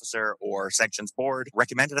sanctions officer or sanctions board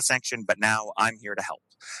recommended a sanction, but now I'm here to help.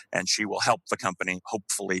 And she will help the company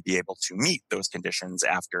hopefully be able to meet those conditions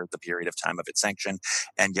after the period of time of its sanction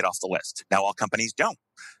and get off the list. Now, all companies don't.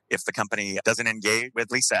 If the company doesn't engage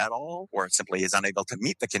with Lisa at all, or simply is unable to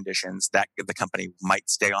meet the conditions, that the company might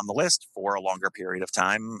stay on the list for a longer period of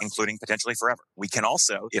time, including potentially forever. We can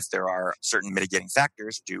also, if there are certain mitigating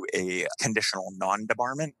factors, do a conditional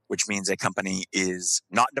non-debarment, which means a company is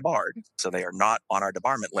not debarred, so they are not on our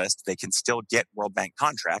debarment list. They can still get World Bank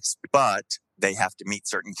contracts, but they have to meet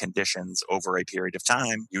certain conditions over a period of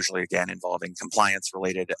time, usually again involving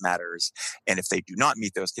compliance-related matters. And if they do not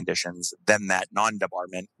meet those conditions, then that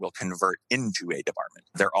non-debarment will convert into a debarment.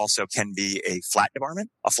 There also can be a flat debarment.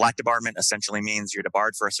 A flat debarment essentially means you're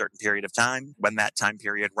debarred for a certain period of time. When that time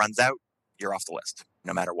period runs out, you're off the list,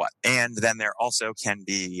 no matter what. And then there also can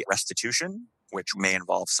be restitution, which may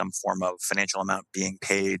involve some form of financial amount being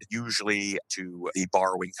paid, usually to the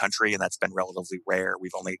borrowing country, and that's been relatively rare.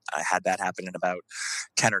 We've only had that happen in about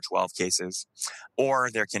 10 or 12 cases. Or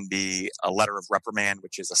there can be a letter of reprimand,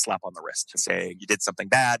 which is a slap on the wrist, saying you did something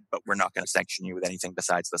bad, but we're not going to sanction you with anything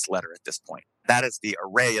besides this letter at this point. That is the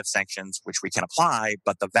array of sanctions which we can apply,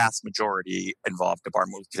 but the vast majority involve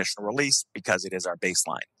debarment with conditional release because it is our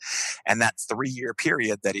baseline. And that 3-year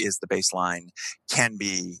period that is the baseline can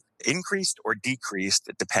be increased or decreased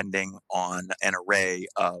depending on an array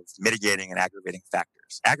of mitigating and aggravating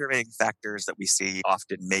factors. Aggravating factors that we see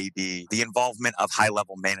often may be the involvement of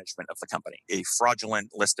high-level management of the company. A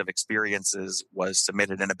fraudulent list of experiences was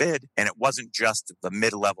submitted in a bid, and it wasn't just the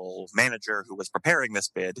mid-level manager who was preparing this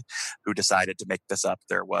bid who decided to make this up.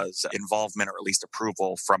 There was involvement or at least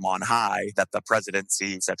approval from on high that the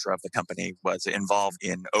presidency, et cetera, of the company was involved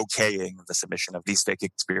in okaying the submission of these fake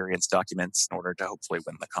experience documents in order to hopefully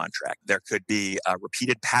win the contract. There could be a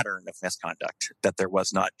repeated pattern of misconduct, that there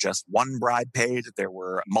was not just one bribe paid, there were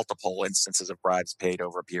multiple instances of bribes paid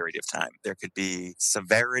over a period of time. There could be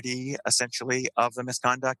severity, essentially, of the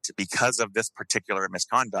misconduct. Because of this particular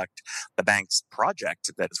misconduct, the bank's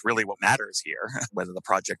project, that is really what matters here, whether the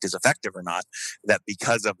project is effective or not, that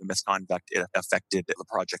because of the misconduct, it affected the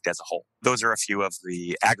project as a whole. Those are a few of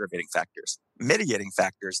the aggravating factors. Mitigating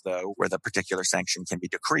factors, though, where the particular sanction can be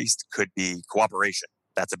decreased, could be cooperation.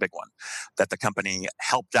 That's a big one, that the company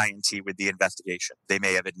helped INT with the investigation. They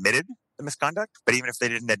may have admitted the misconduct, but even if they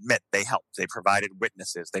didn't admit, they helped. They provided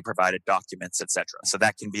witnesses, they provided documents, etc. So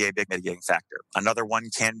that can be a big mitigating factor. Another one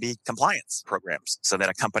can be compliance programs, so that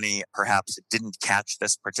a company perhaps didn't catch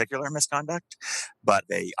this particular misconduct, but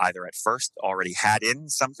they either at first already had in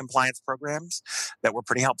some compliance programs that were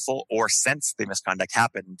pretty helpful, or since the misconduct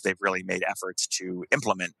happened, they've really made efforts to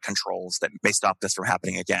implement controls that may stop this from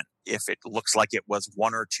happening again. If it looks like it was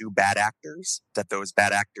one or two bad actors, that those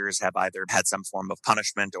bad actors have either had some form of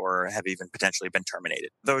punishment or have even potentially been terminated.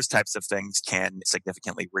 Those types of things can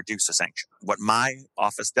significantly reduce a sanction. What my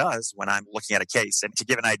office does when I'm looking at a case, and to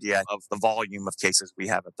give an idea of the volume of cases we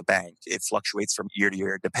have at the bank, it fluctuates from year to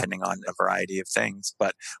year depending on a variety of things,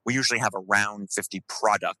 but we usually have around 50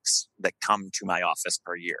 products that come to my office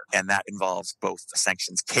per year. And that involves both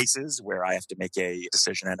sanctions cases, where I have to make a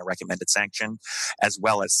decision and a recommended sanction, as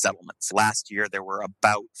well as settlements. Last year, there were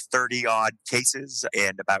about 30-odd cases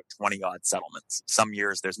and about 20-odd settlements. Some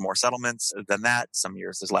years there's more settlements than that. Some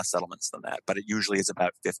years there's less settlements than that. But it usually is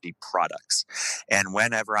about 50 products. And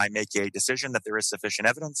whenever I make a decision that there is sufficient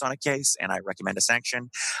evidence on a case and I recommend a sanction,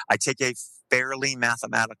 I take a fairly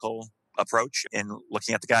mathematical approach in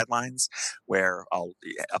looking at the guidelines, where I'll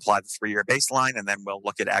apply the 3-year baseline, and then we'll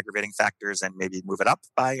look at aggravating factors and maybe move it up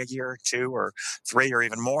by a year or 2 or 3 or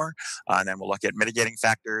even more. And then we'll look at mitigating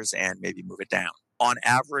factors and maybe move it down. On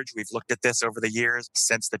average, we've looked at this over the years.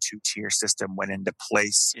 Since the 2-tier system went into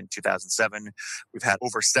place in 2007, we've had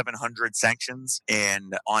over 700 sanctions.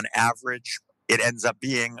 And on average, it ends up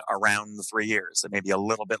being around the 3 years. It may be a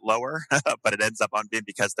little bit lower, but it ends up on being,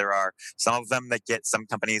 because there are some of them that some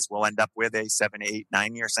companies will end up with a 7, 8,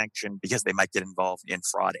 9-year sanction because they might get involved in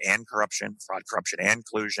fraud, corruption, and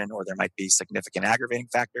collusion, or there might be significant aggravating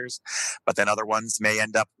factors. But then other ones may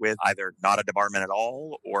end up with either not a debarment at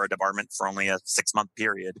all or a debarment for only a 6-month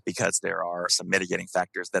period, because there are some mitigating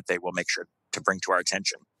factors that they will make sure to bring to our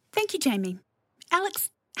attention. Thank you, Jamie. Alex,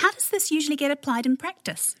 how does this usually get applied in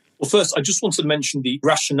practice? Well, first, I just want to mention the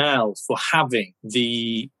rationale for having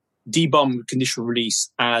the debarment conditional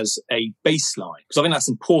release as a baseline, because I think that's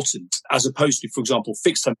important, as opposed to, for example,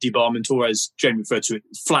 fixed-term debarment, or as Jamie referred to it,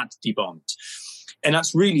 flat debarment. And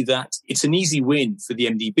that's really that it's an easy win for the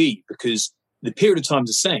MDB, because the period of time is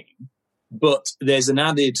the same, but there's an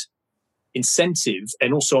added incentive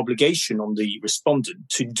and also obligation on the respondent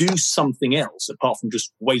to do something else apart from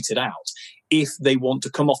just wait it out if they want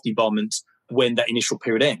to come off debarment when that initial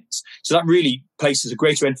period ends. So that really places a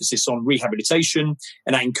greater emphasis on rehabilitation,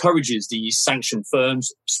 and that encourages the sanctioned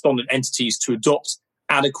firms, respondent entities, to adopt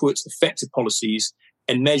adequate, effective policies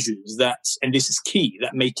and measures that, and this is key,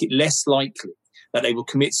 that make it less likely that they will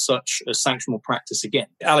commit such a sanctionable practice again.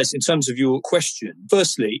 Alice, in terms of your question,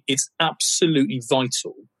 firstly, it's absolutely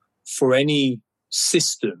vital for any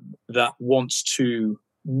system that wants to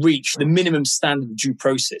reach the minimum standard of due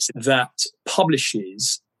process that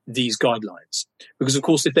publishes these guidelines. Because, of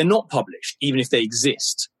course, if they're not published, even if they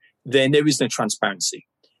exist, then there is no transparency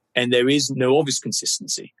and there is no obvious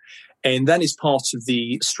consistency. And that is part of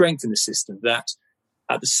the strength in the system, that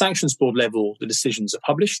at the sanctions board level, the decisions are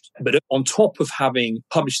published. But on top of having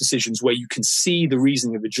published decisions where you can see the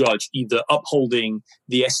reasoning of the judge, either upholding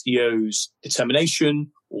the SDO's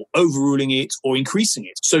determination or overruling it or increasing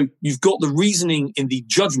it. So you've got the reasoning in the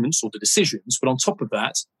judgments or the decisions, but on top of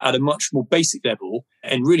that, at a much more basic level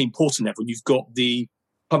and really important level, you've got the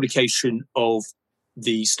publication of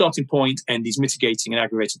the starting point and these mitigating and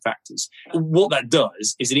aggravating factors. What that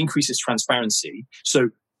does is it increases transparency. So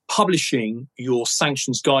publishing your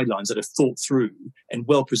sanctions guidelines that are thought through and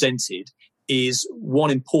well presented is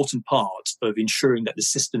one important part of ensuring that the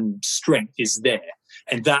system's strength is there.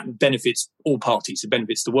 And that benefits all parties. It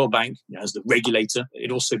benefits the World Bank as the regulator. It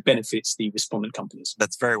also benefits the respondent companies.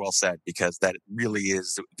 That's very well said, because that really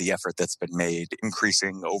is the effort that's been made,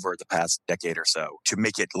 increasing over the past decade or so, to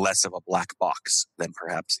make it less of a black box than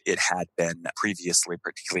perhaps it had been previously,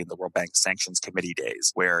 particularly in the World Bank Sanctions Committee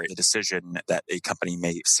days, where the decision that a company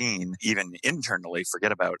may have seen, even internally,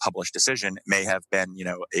 forget about published decision, may have been,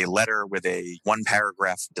 a letter with a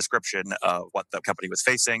 1-paragraph description of what the company was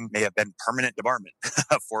facing, may have been permanent debarment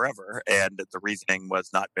forever, and the reasoning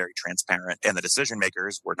was not very transparent, and the decision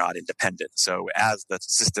makers were not independent. So as the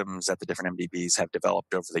systems at the different MDBs have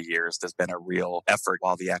developed over the years, there's been a real effort.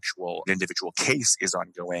 While the actual individual case is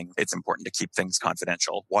ongoing, it's important to keep things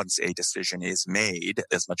confidential. Once a decision is made,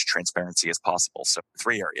 as much transparency as possible. So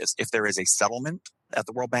 3 areas. If there is a settlement at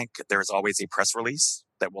the World Bank, there is always a press release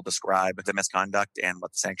that will describe the misconduct and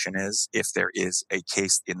what the sanction is. If there is a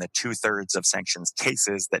case in the 2/3 of sanctions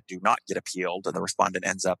cases that do not get appealed and the respondent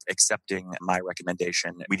ends up accepting my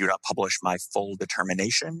recommendation, we do not publish my full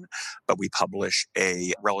determination, but we publish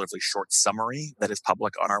a relatively short summary that is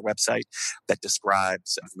public on our website that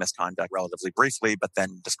describes the misconduct relatively briefly, but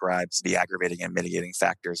then describes the aggravating and mitigating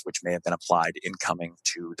factors which may have been applied in coming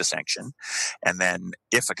to the sanction. And then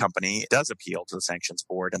if a company does appeal to the sanctions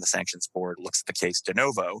board and the sanctions board looks at the case de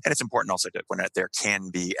novo, and it's important also to when there can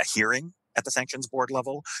be a hearing at the sanctions board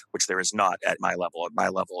level, which there is not at my level. At my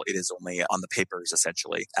level, it is only on the papers,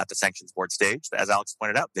 essentially. At the sanctions board stage, as Alex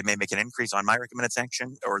pointed out, they may make an increase on my recommended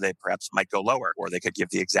sanction, or they perhaps might go lower, or they could give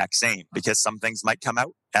the exact same, because some things might come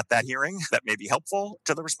out at that hearing that may be helpful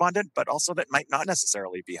to the respondent, but also that might not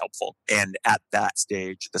necessarily be helpful. And at that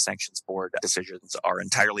stage, the sanctions board decisions are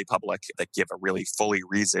entirely public, that give a really fully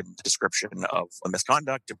reasoned description of the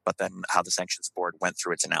misconduct, but then how the sanctions board went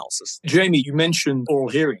through its analysis. Jamie, you mentioned oral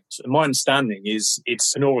hearings. My understanding is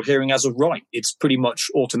it's an oral hearing as of right. It's pretty much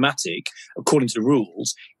automatic, according to the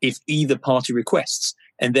rules, if either party requests.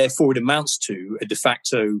 And therefore, it amounts to a de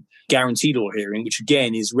facto guaranteed oral hearing, which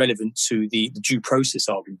again is relevant to the due process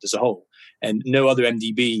argument as a whole. And no other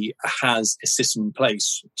MDB has a system in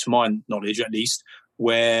place, to my knowledge at least,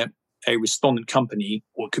 where a respondent company,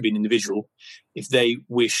 or it could be an individual, if they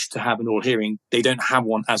wish to have an oral hearing, they don't have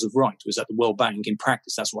one as of right. Whereas at the World Bank, in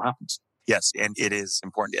practice, that's what happens. Yes, and it is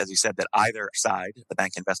important, as you said, that either side, the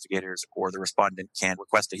bank investigators or the respondent, can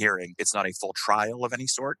request a hearing. It's not a full trial of any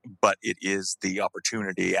sort, but it is the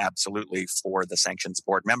opportunity, absolutely, for the sanctions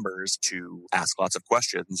board members to ask lots of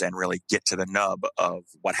questions and really get to the nub of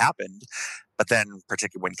what happened. But then,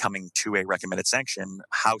 particularly when coming to a recommended sanction,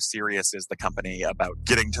 how serious is the company about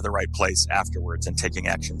getting to the right place afterwards and taking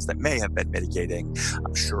actions that may have been mitigating?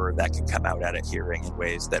 I'm sure that can come out at a hearing in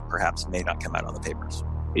ways that perhaps may not come out on the papers.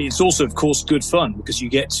 It's also, of course, good fun because you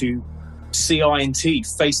get to see INT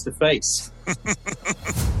face to face.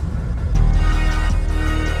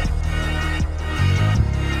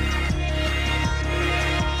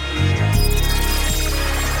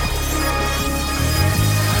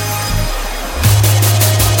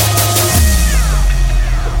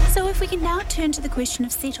 So if we can now turn to the question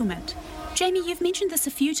of settlement. Jamie, you've mentioned this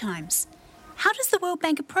a few times. How does the World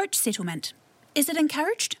Bank approach settlement? Is it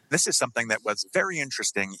encouraged? This is something that was very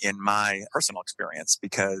interesting in my personal experience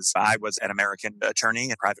because I was an American attorney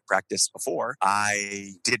in private practice before.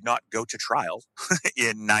 I did not go to trial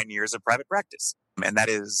in 9 years of private practice. And that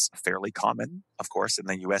is fairly common, of course, in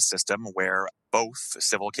the U.S. system, where both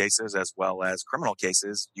civil cases as well as criminal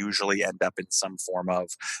cases usually end up in some form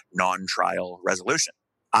of non-trial resolution.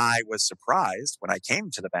 I was surprised when I came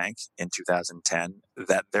to the bank in 2010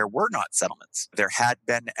 that there were not settlements. There had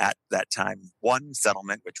been at that time one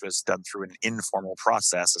settlement, which was done through an informal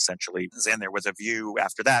process, essentially. And there was a view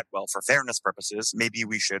after that, well, for fairness purposes, maybe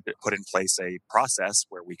we should put in place a process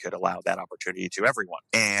where we could allow that opportunity to everyone.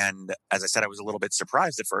 And as I said, I was a little bit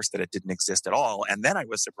surprised at first that it didn't exist at all. And then I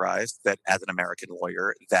was surprised that as an American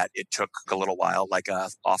lawyer, that it took a little while, like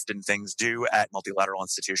often things do at multilateral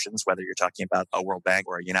institutions, whether you're talking about a World Bank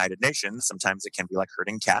or a United Nations. Sometimes it can be like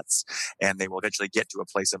herding cats and they will eventually get to a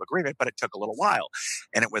place of agreement, but it took a little while.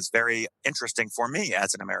 And it was very interesting for me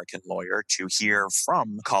as an American lawyer to hear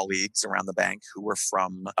from colleagues around the bank who were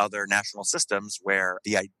from other national systems where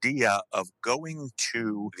the idea of going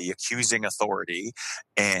to the accusing authority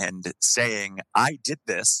and saying, I did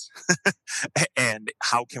this and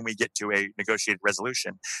how can we get to a negotiated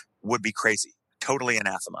resolution would be crazy. Totally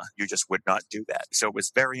anathema. You just would not do that. So it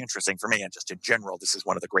was very interesting for me. And just in general, this is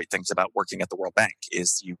one of the great things about working at the World Bank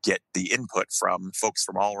is you get the input from folks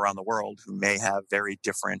from all around the world who may have very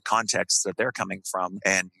different contexts that they're coming from.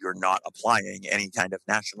 And you're not applying any kind of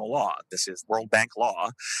national law. This is World Bank law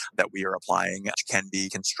that we are applying, which can be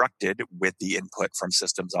constructed with the input from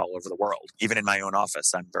systems all over the world. Even in my own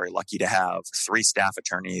office, I'm very lucky to have 3 staff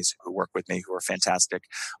attorneys who work with me who are fantastic.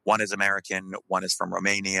 One is American, one is from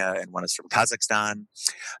Romania, and one is from Kazakhstan.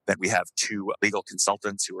 Then we have 2 legal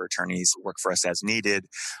consultants who are attorneys who work for us as needed,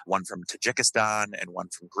 one from Tajikistan and one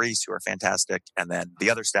from Greece who are fantastic. And then the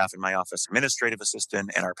other staff in my office, administrative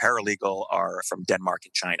assistant and our paralegal, are from Denmark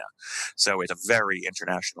and China. So it's a very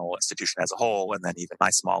international institution as a whole, and then even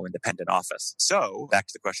my small independent office. So back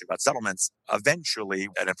to the question about settlements, eventually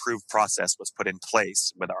an approved process was put in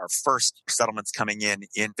place with our first settlements coming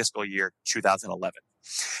in fiscal year 2011.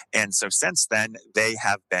 And so since then, they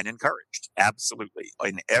have been encouraged. Absolutely.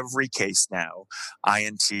 In every case now,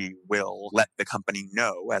 INT will let the company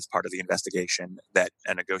know as part of the investigation that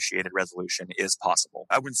a negotiated resolution is possible.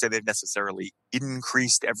 I wouldn't say they've necessarily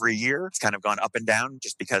increased every year. It's kind of gone up and down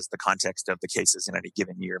just because the context of the cases in any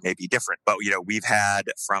given year may be different. But, we've had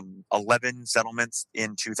from 11 settlements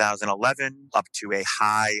in 2011 up to a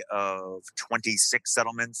high of 26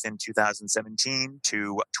 settlements in 2017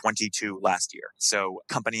 to 22 last year. So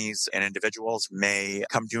companies and individuals may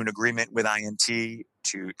come to an agreement with INT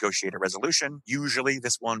to negotiate a resolution. Usually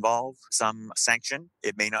this will involve some sanction.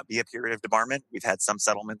 It may not be a period of debarment. We've had some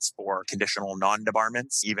settlements for conditional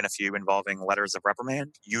non-debarments, even a few involving letters of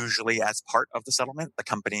reprimand. Usually as part of the settlement, the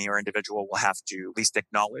company or individual will have to at least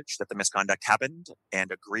acknowledge that the misconduct happened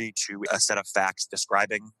and agree to a set of facts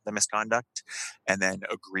describing the misconduct and then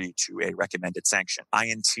agree to a recommended sanction.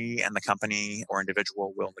 INT and the company or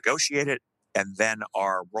individual will negotiate it. And then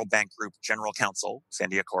our World Bank Group General Counsel,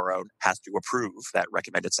 Sandia Koro, has to approve that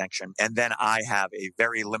recommended sanction. And then I have a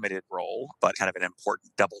very limited role, but kind of an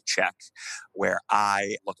important double check where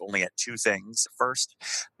I look only at 2 things. First,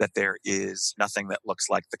 that there is nothing that looks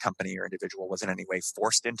like the company or individual was in any way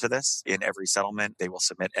forced into this. In every settlement, they will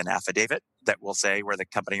submit an affidavit that will say where the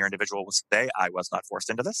company or individual will say, I was not forced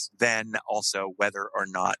into this. Then also whether or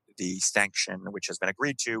not the sanction which has been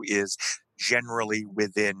agreed to is generally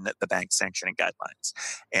within the bank's sanctioning guidelines.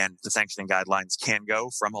 And the sanctioning guidelines can go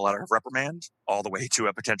from a letter of reprimand all the way to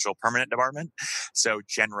a potential permanent debarment. So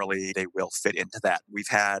generally, they will fit into that. We've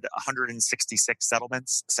had 166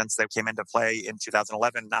 settlements since they came into play in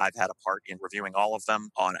 2011. I've had a part in reviewing all of them.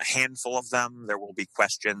 On a handful of them, there will be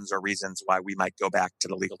questions or reasons why we might go back to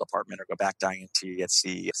the legal department or go back to INT and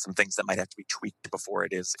see some things that might have to be tweaked before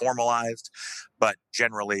it is formalized. But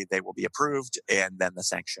generally, they will be approved, and then the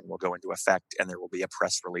sanction will go into effect, and there will be a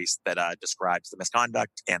press release that describes the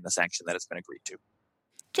misconduct and the sanction that has been agreed to.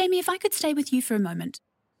 Jamie, if I could stay with you for a moment.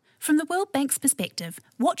 From the World Bank's perspective,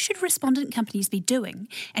 what should respondent companies be doing,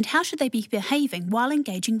 and how should they be behaving while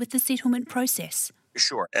engaging with the settlement process?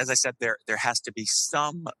 Sure. As I said, there has to be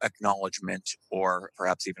some acknowledgement or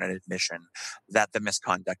perhaps even an admission that the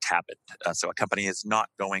misconduct happened. So a company is not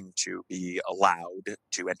going to be allowed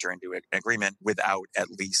to enter into an agreement without at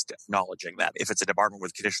least acknowledging that. If it's a debarment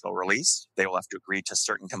with conditional release, they will have to agree to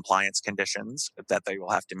certain compliance conditions that they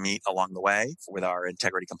will have to meet along the way with our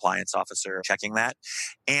integrity compliance officer checking that.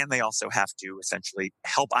 And they also have to essentially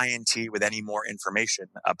help INT with any more information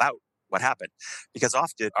about what happened, because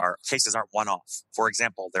often our cases aren't one-off. For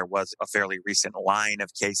example, there was a fairly recent line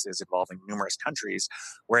of cases involving numerous countries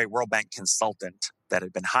where a World Bank consultant that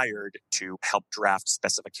had been hired to help draft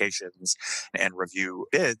specifications and review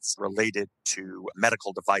bids related to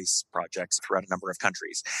medical device projects throughout a number of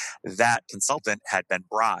countries. That consultant had been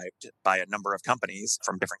bribed by a number of companies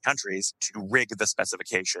from different countries to rig the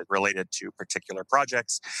specification related to particular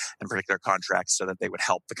projects and particular contracts so that they would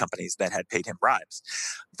help the companies that had paid him bribes.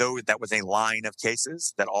 Though that was a line of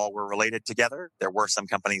cases that all were related together, there were some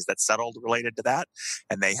companies that settled related to that,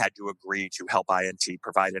 and they had to agree to help INT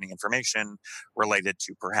provide any information related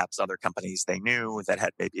to perhaps other companies they knew that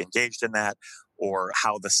had maybe engaged in that, or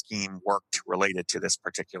how the scheme worked related to this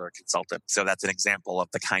particular consultant. So that's an example of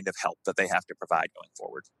the kind of help that they have to provide going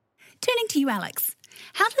forward. Turning to you, Alex,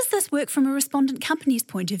 how does this work from a respondent company's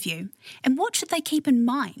point of view? And what should they keep in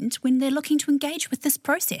mind when they're looking to engage with this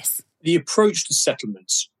process? The approach to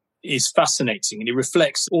settlements is fascinating, and it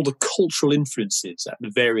reflects all the cultural influences at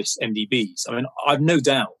the various MDBs. I mean, I've no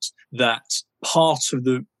doubt that part of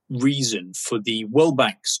the reason for the World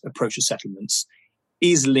Bank's approach to settlements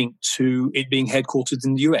is linked to it being headquartered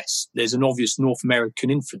in the US. There's an obvious North American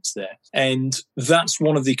influence there. And that's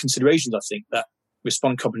one of the considerations, I think, that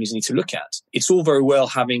respondent companies need to look at. It's all very well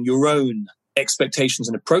having your own expectations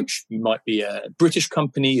and approach. You might be a British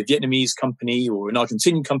company, a Vietnamese company, or an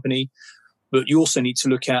Argentinian company, but you also need to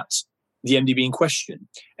look at the MDB in question.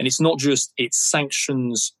 And it's not just its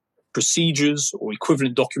sanctions procedures or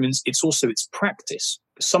equivalent documents, it's also its practice.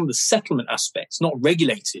 Some of the settlement aspects not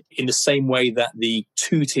regulated in the same way that the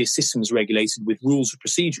two-tier system is regulated with rules of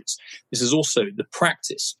procedures. This is also the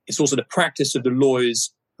practice. It's also the practice of the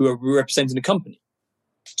lawyers who are representing the company.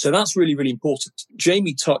 So that's really, really important.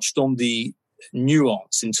 Jamie touched on the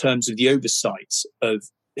nuance in terms of the oversight of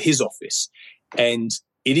his office. And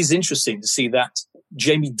it is interesting to see that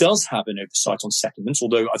Jamie does have an oversight on settlements,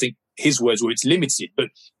 although I think his words were it's limited. But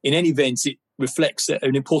in any event, it reflects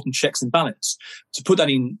an important checks and balance. To put that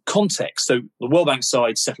in context, so the World Bank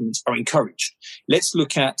side settlements are encouraged. Let's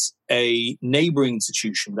look at a neighboring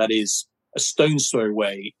institution that is a stone's throw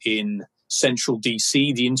away in central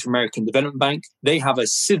DC, the Inter-American Development Bank. They have a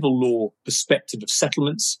civil law perspective of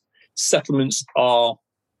settlements. Settlements are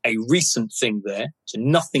a recent thing there, so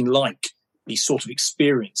nothing like the sort of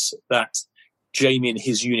experience that Jamie and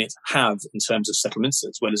his unit have in terms of settlements,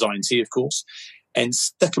 as well as INT, of course. And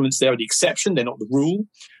settlements, they are the exception, they're not the rule.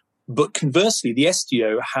 But conversely, the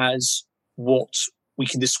SDO has what we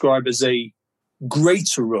can describe as a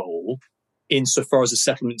greater role insofar as the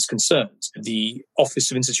settlement is concerned. The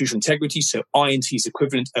Office of Institutional Integrity, so INT's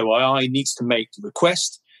equivalent OII, needs to make the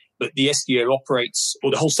request, but the SDO operates,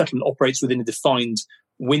 or the whole settlement operates within a defined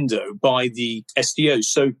window by the SDO.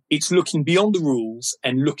 So it's looking beyond the rules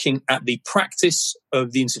and looking at the practice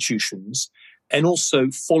of the institutions and also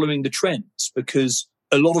following the trends, because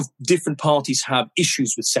a lot of different parties have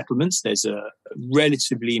issues with settlements. There's a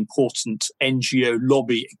relatively important NGO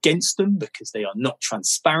lobby against them because they are not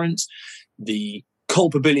transparent. The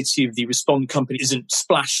culpability of the respondent company isn't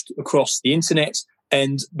splashed across the internet.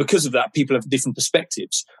 And because of that, people have different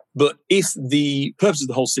perspectives. But if the purpose of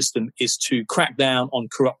the whole system is to crack down on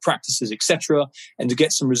corrupt practices, etc., and to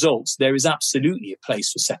get some results, there is absolutely a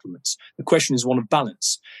place for settlements. The question is one of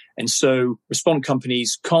balance. And so respondent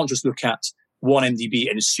companies can't just look at one MDB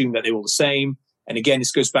and assume that they're all the same. And again,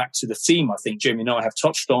 this goes back to the theme I think Jamie and I have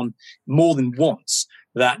touched on more than once,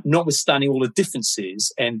 that notwithstanding all the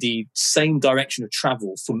differences and the same direction of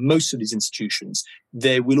travel for most of these institutions,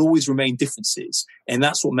 there will always remain differences. And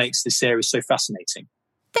that's what makes this area so fascinating.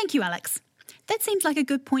 Thank you, Alex. That seems like a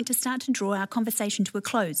good point to start to draw our conversation to a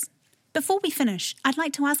close. Before we finish, I'd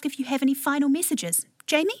like to ask if you have any final messages.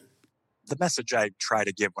 Jamie? The message I try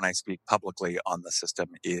to give when I speak publicly on the system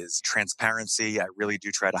is transparency. I really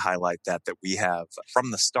do try to highlight that we have,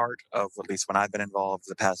 from the start of, at least when I've been involved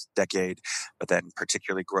the past decade, but then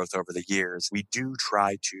particularly growth over the years, we do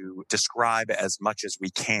try to describe as much as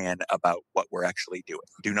we can about what we're actually doing.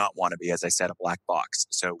 We do not want to be, as I said, a black box.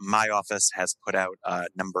 So my office has put out a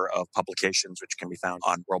number of publications, which can be found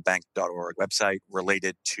on worldbank.org website,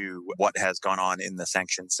 related to what has gone on in the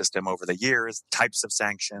sanctions system over the years, types of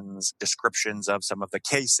sanctions, descriptions of some of the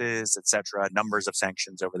cases, etc., numbers of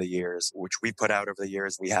sanctions over the years, which we put out over the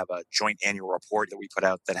years. We have a joint annual report that we put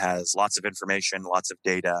out that has lots of information, lots of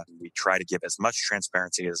data. We try to give as much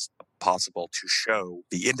transparency as possible to show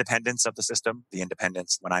the independence of the system, the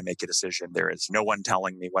independence when I make a decision. There is no one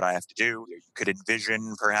telling me what I have to do. You could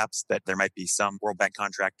envision perhaps that there might be some World Bank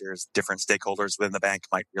contractors, different stakeholders within the bank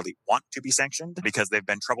might really want to be sanctioned because they've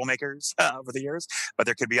been troublemakers over the years. But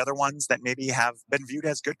there could be other ones that maybe have been viewed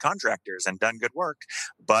as good contractors and done good work,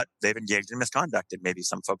 but they've engaged in misconduct, and maybe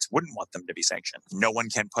some folks wouldn't want them to be sanctioned. No one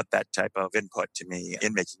can put that type of input to me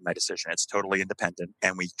in making my decision. It's totally independent,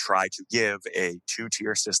 and we try to give a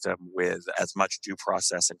two-tier system with as much due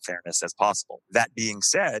process and fairness as possible. That being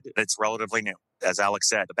said, it's relatively new. As Alex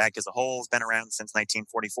said, the bank as a whole has been around since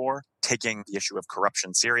 1944. Taking the issue of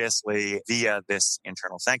corruption seriously via this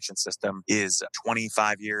internal sanction system is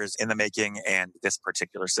 25 years in the making, and this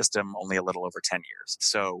particular system only a little over 10 years.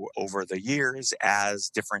 So over the years, as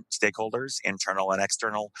different stakeholders, internal and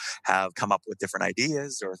external, have come up with different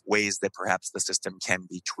ideas or ways that perhaps the system can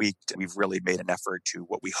be tweaked, we've really made an effort to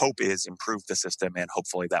what we hope is improve the system, and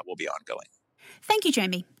hopefully that will be ongoing. Thank you,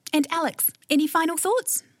 Jamie. And Alex, any final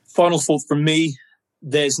thoughts? Final thought from me,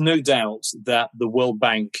 there's no doubt that the World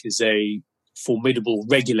Bank is a formidable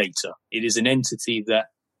regulator. It is an entity that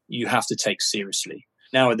you have to take seriously.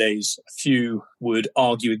 Nowadays, a few would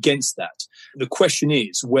argue against that. The question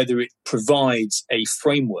is whether it provides a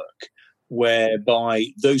framework whereby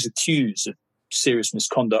those accused of serious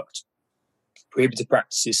misconduct, prohibited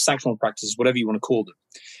practices, sanctionable practices, whatever you want to call them,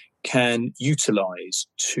 can utilize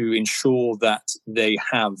to ensure that they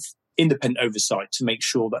have independent oversight to make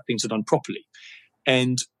sure that things are done properly.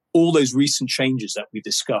 And all those recent changes that we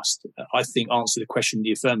discussed, I think, answer the question in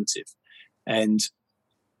the affirmative. And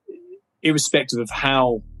irrespective of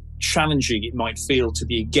how challenging it might feel to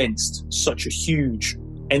be against such a huge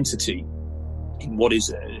entity in what is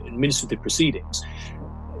administrative proceedings,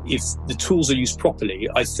 if the tools are used properly,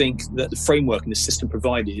 I think that the framework and the system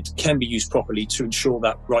provided can be used properly to ensure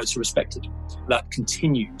that rights are respected. That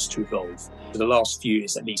continues to evolve for the last few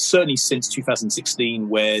years, at least, certainly since 2016,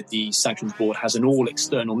 where the Sanctions Board has an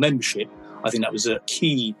all-external membership. I think that was a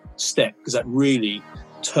key step because that really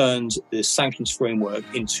turned the sanctions framework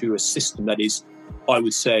into a system that is, I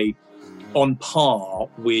would say, on par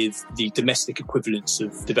with the domestic equivalents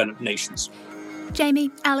of developed nations.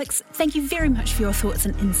 Jamie, Alex, thank you very much for your thoughts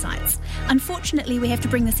and insights. Unfortunately, we have to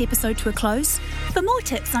bring this episode to a close. For more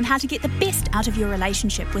tips on how to get the best out of your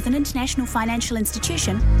relationship with an international financial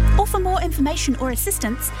institution, or for more information or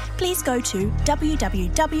assistance, please go to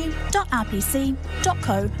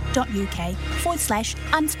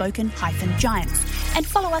www.rpc.co.uk/unspoken-giants and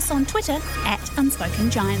follow us on Twitter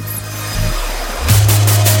 @unspokengiants.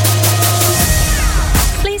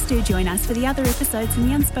 Please do join us for the other episodes in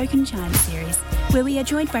the Unspoken Giants series, where we are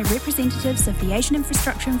joined by representatives of the Asian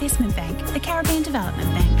Infrastructure Investment Bank, the Caribbean Development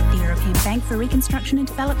Bank, the European Bank for Reconstruction and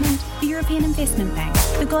Development, the European Investment Bank,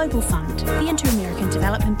 the Global Fund, the Inter-American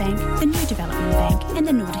Development Bank, the New Development Bank, and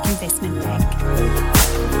the Nordic Investment Bank.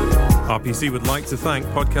 RPC would like to thank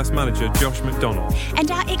podcast manager Josh McDonald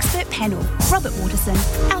and our expert panel, Robert Waterson,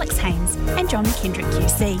 Alex Haynes, and John McKendrick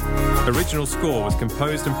QC. Original score was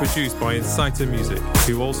composed and produced by Inciter Music,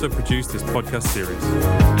 who also produced this podcast series.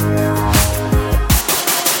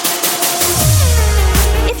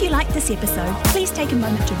 If you liked this episode, please take a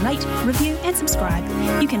moment to rate, review, and subscribe.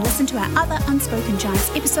 You can listen to our other Unspoken Giants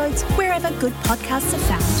episodes wherever good podcasts are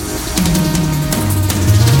found.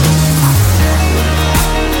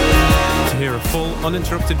 To hear a full,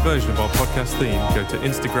 uninterrupted version of our podcast theme, go to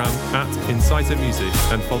Instagram @InciterMusic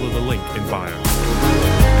and follow the link in bio.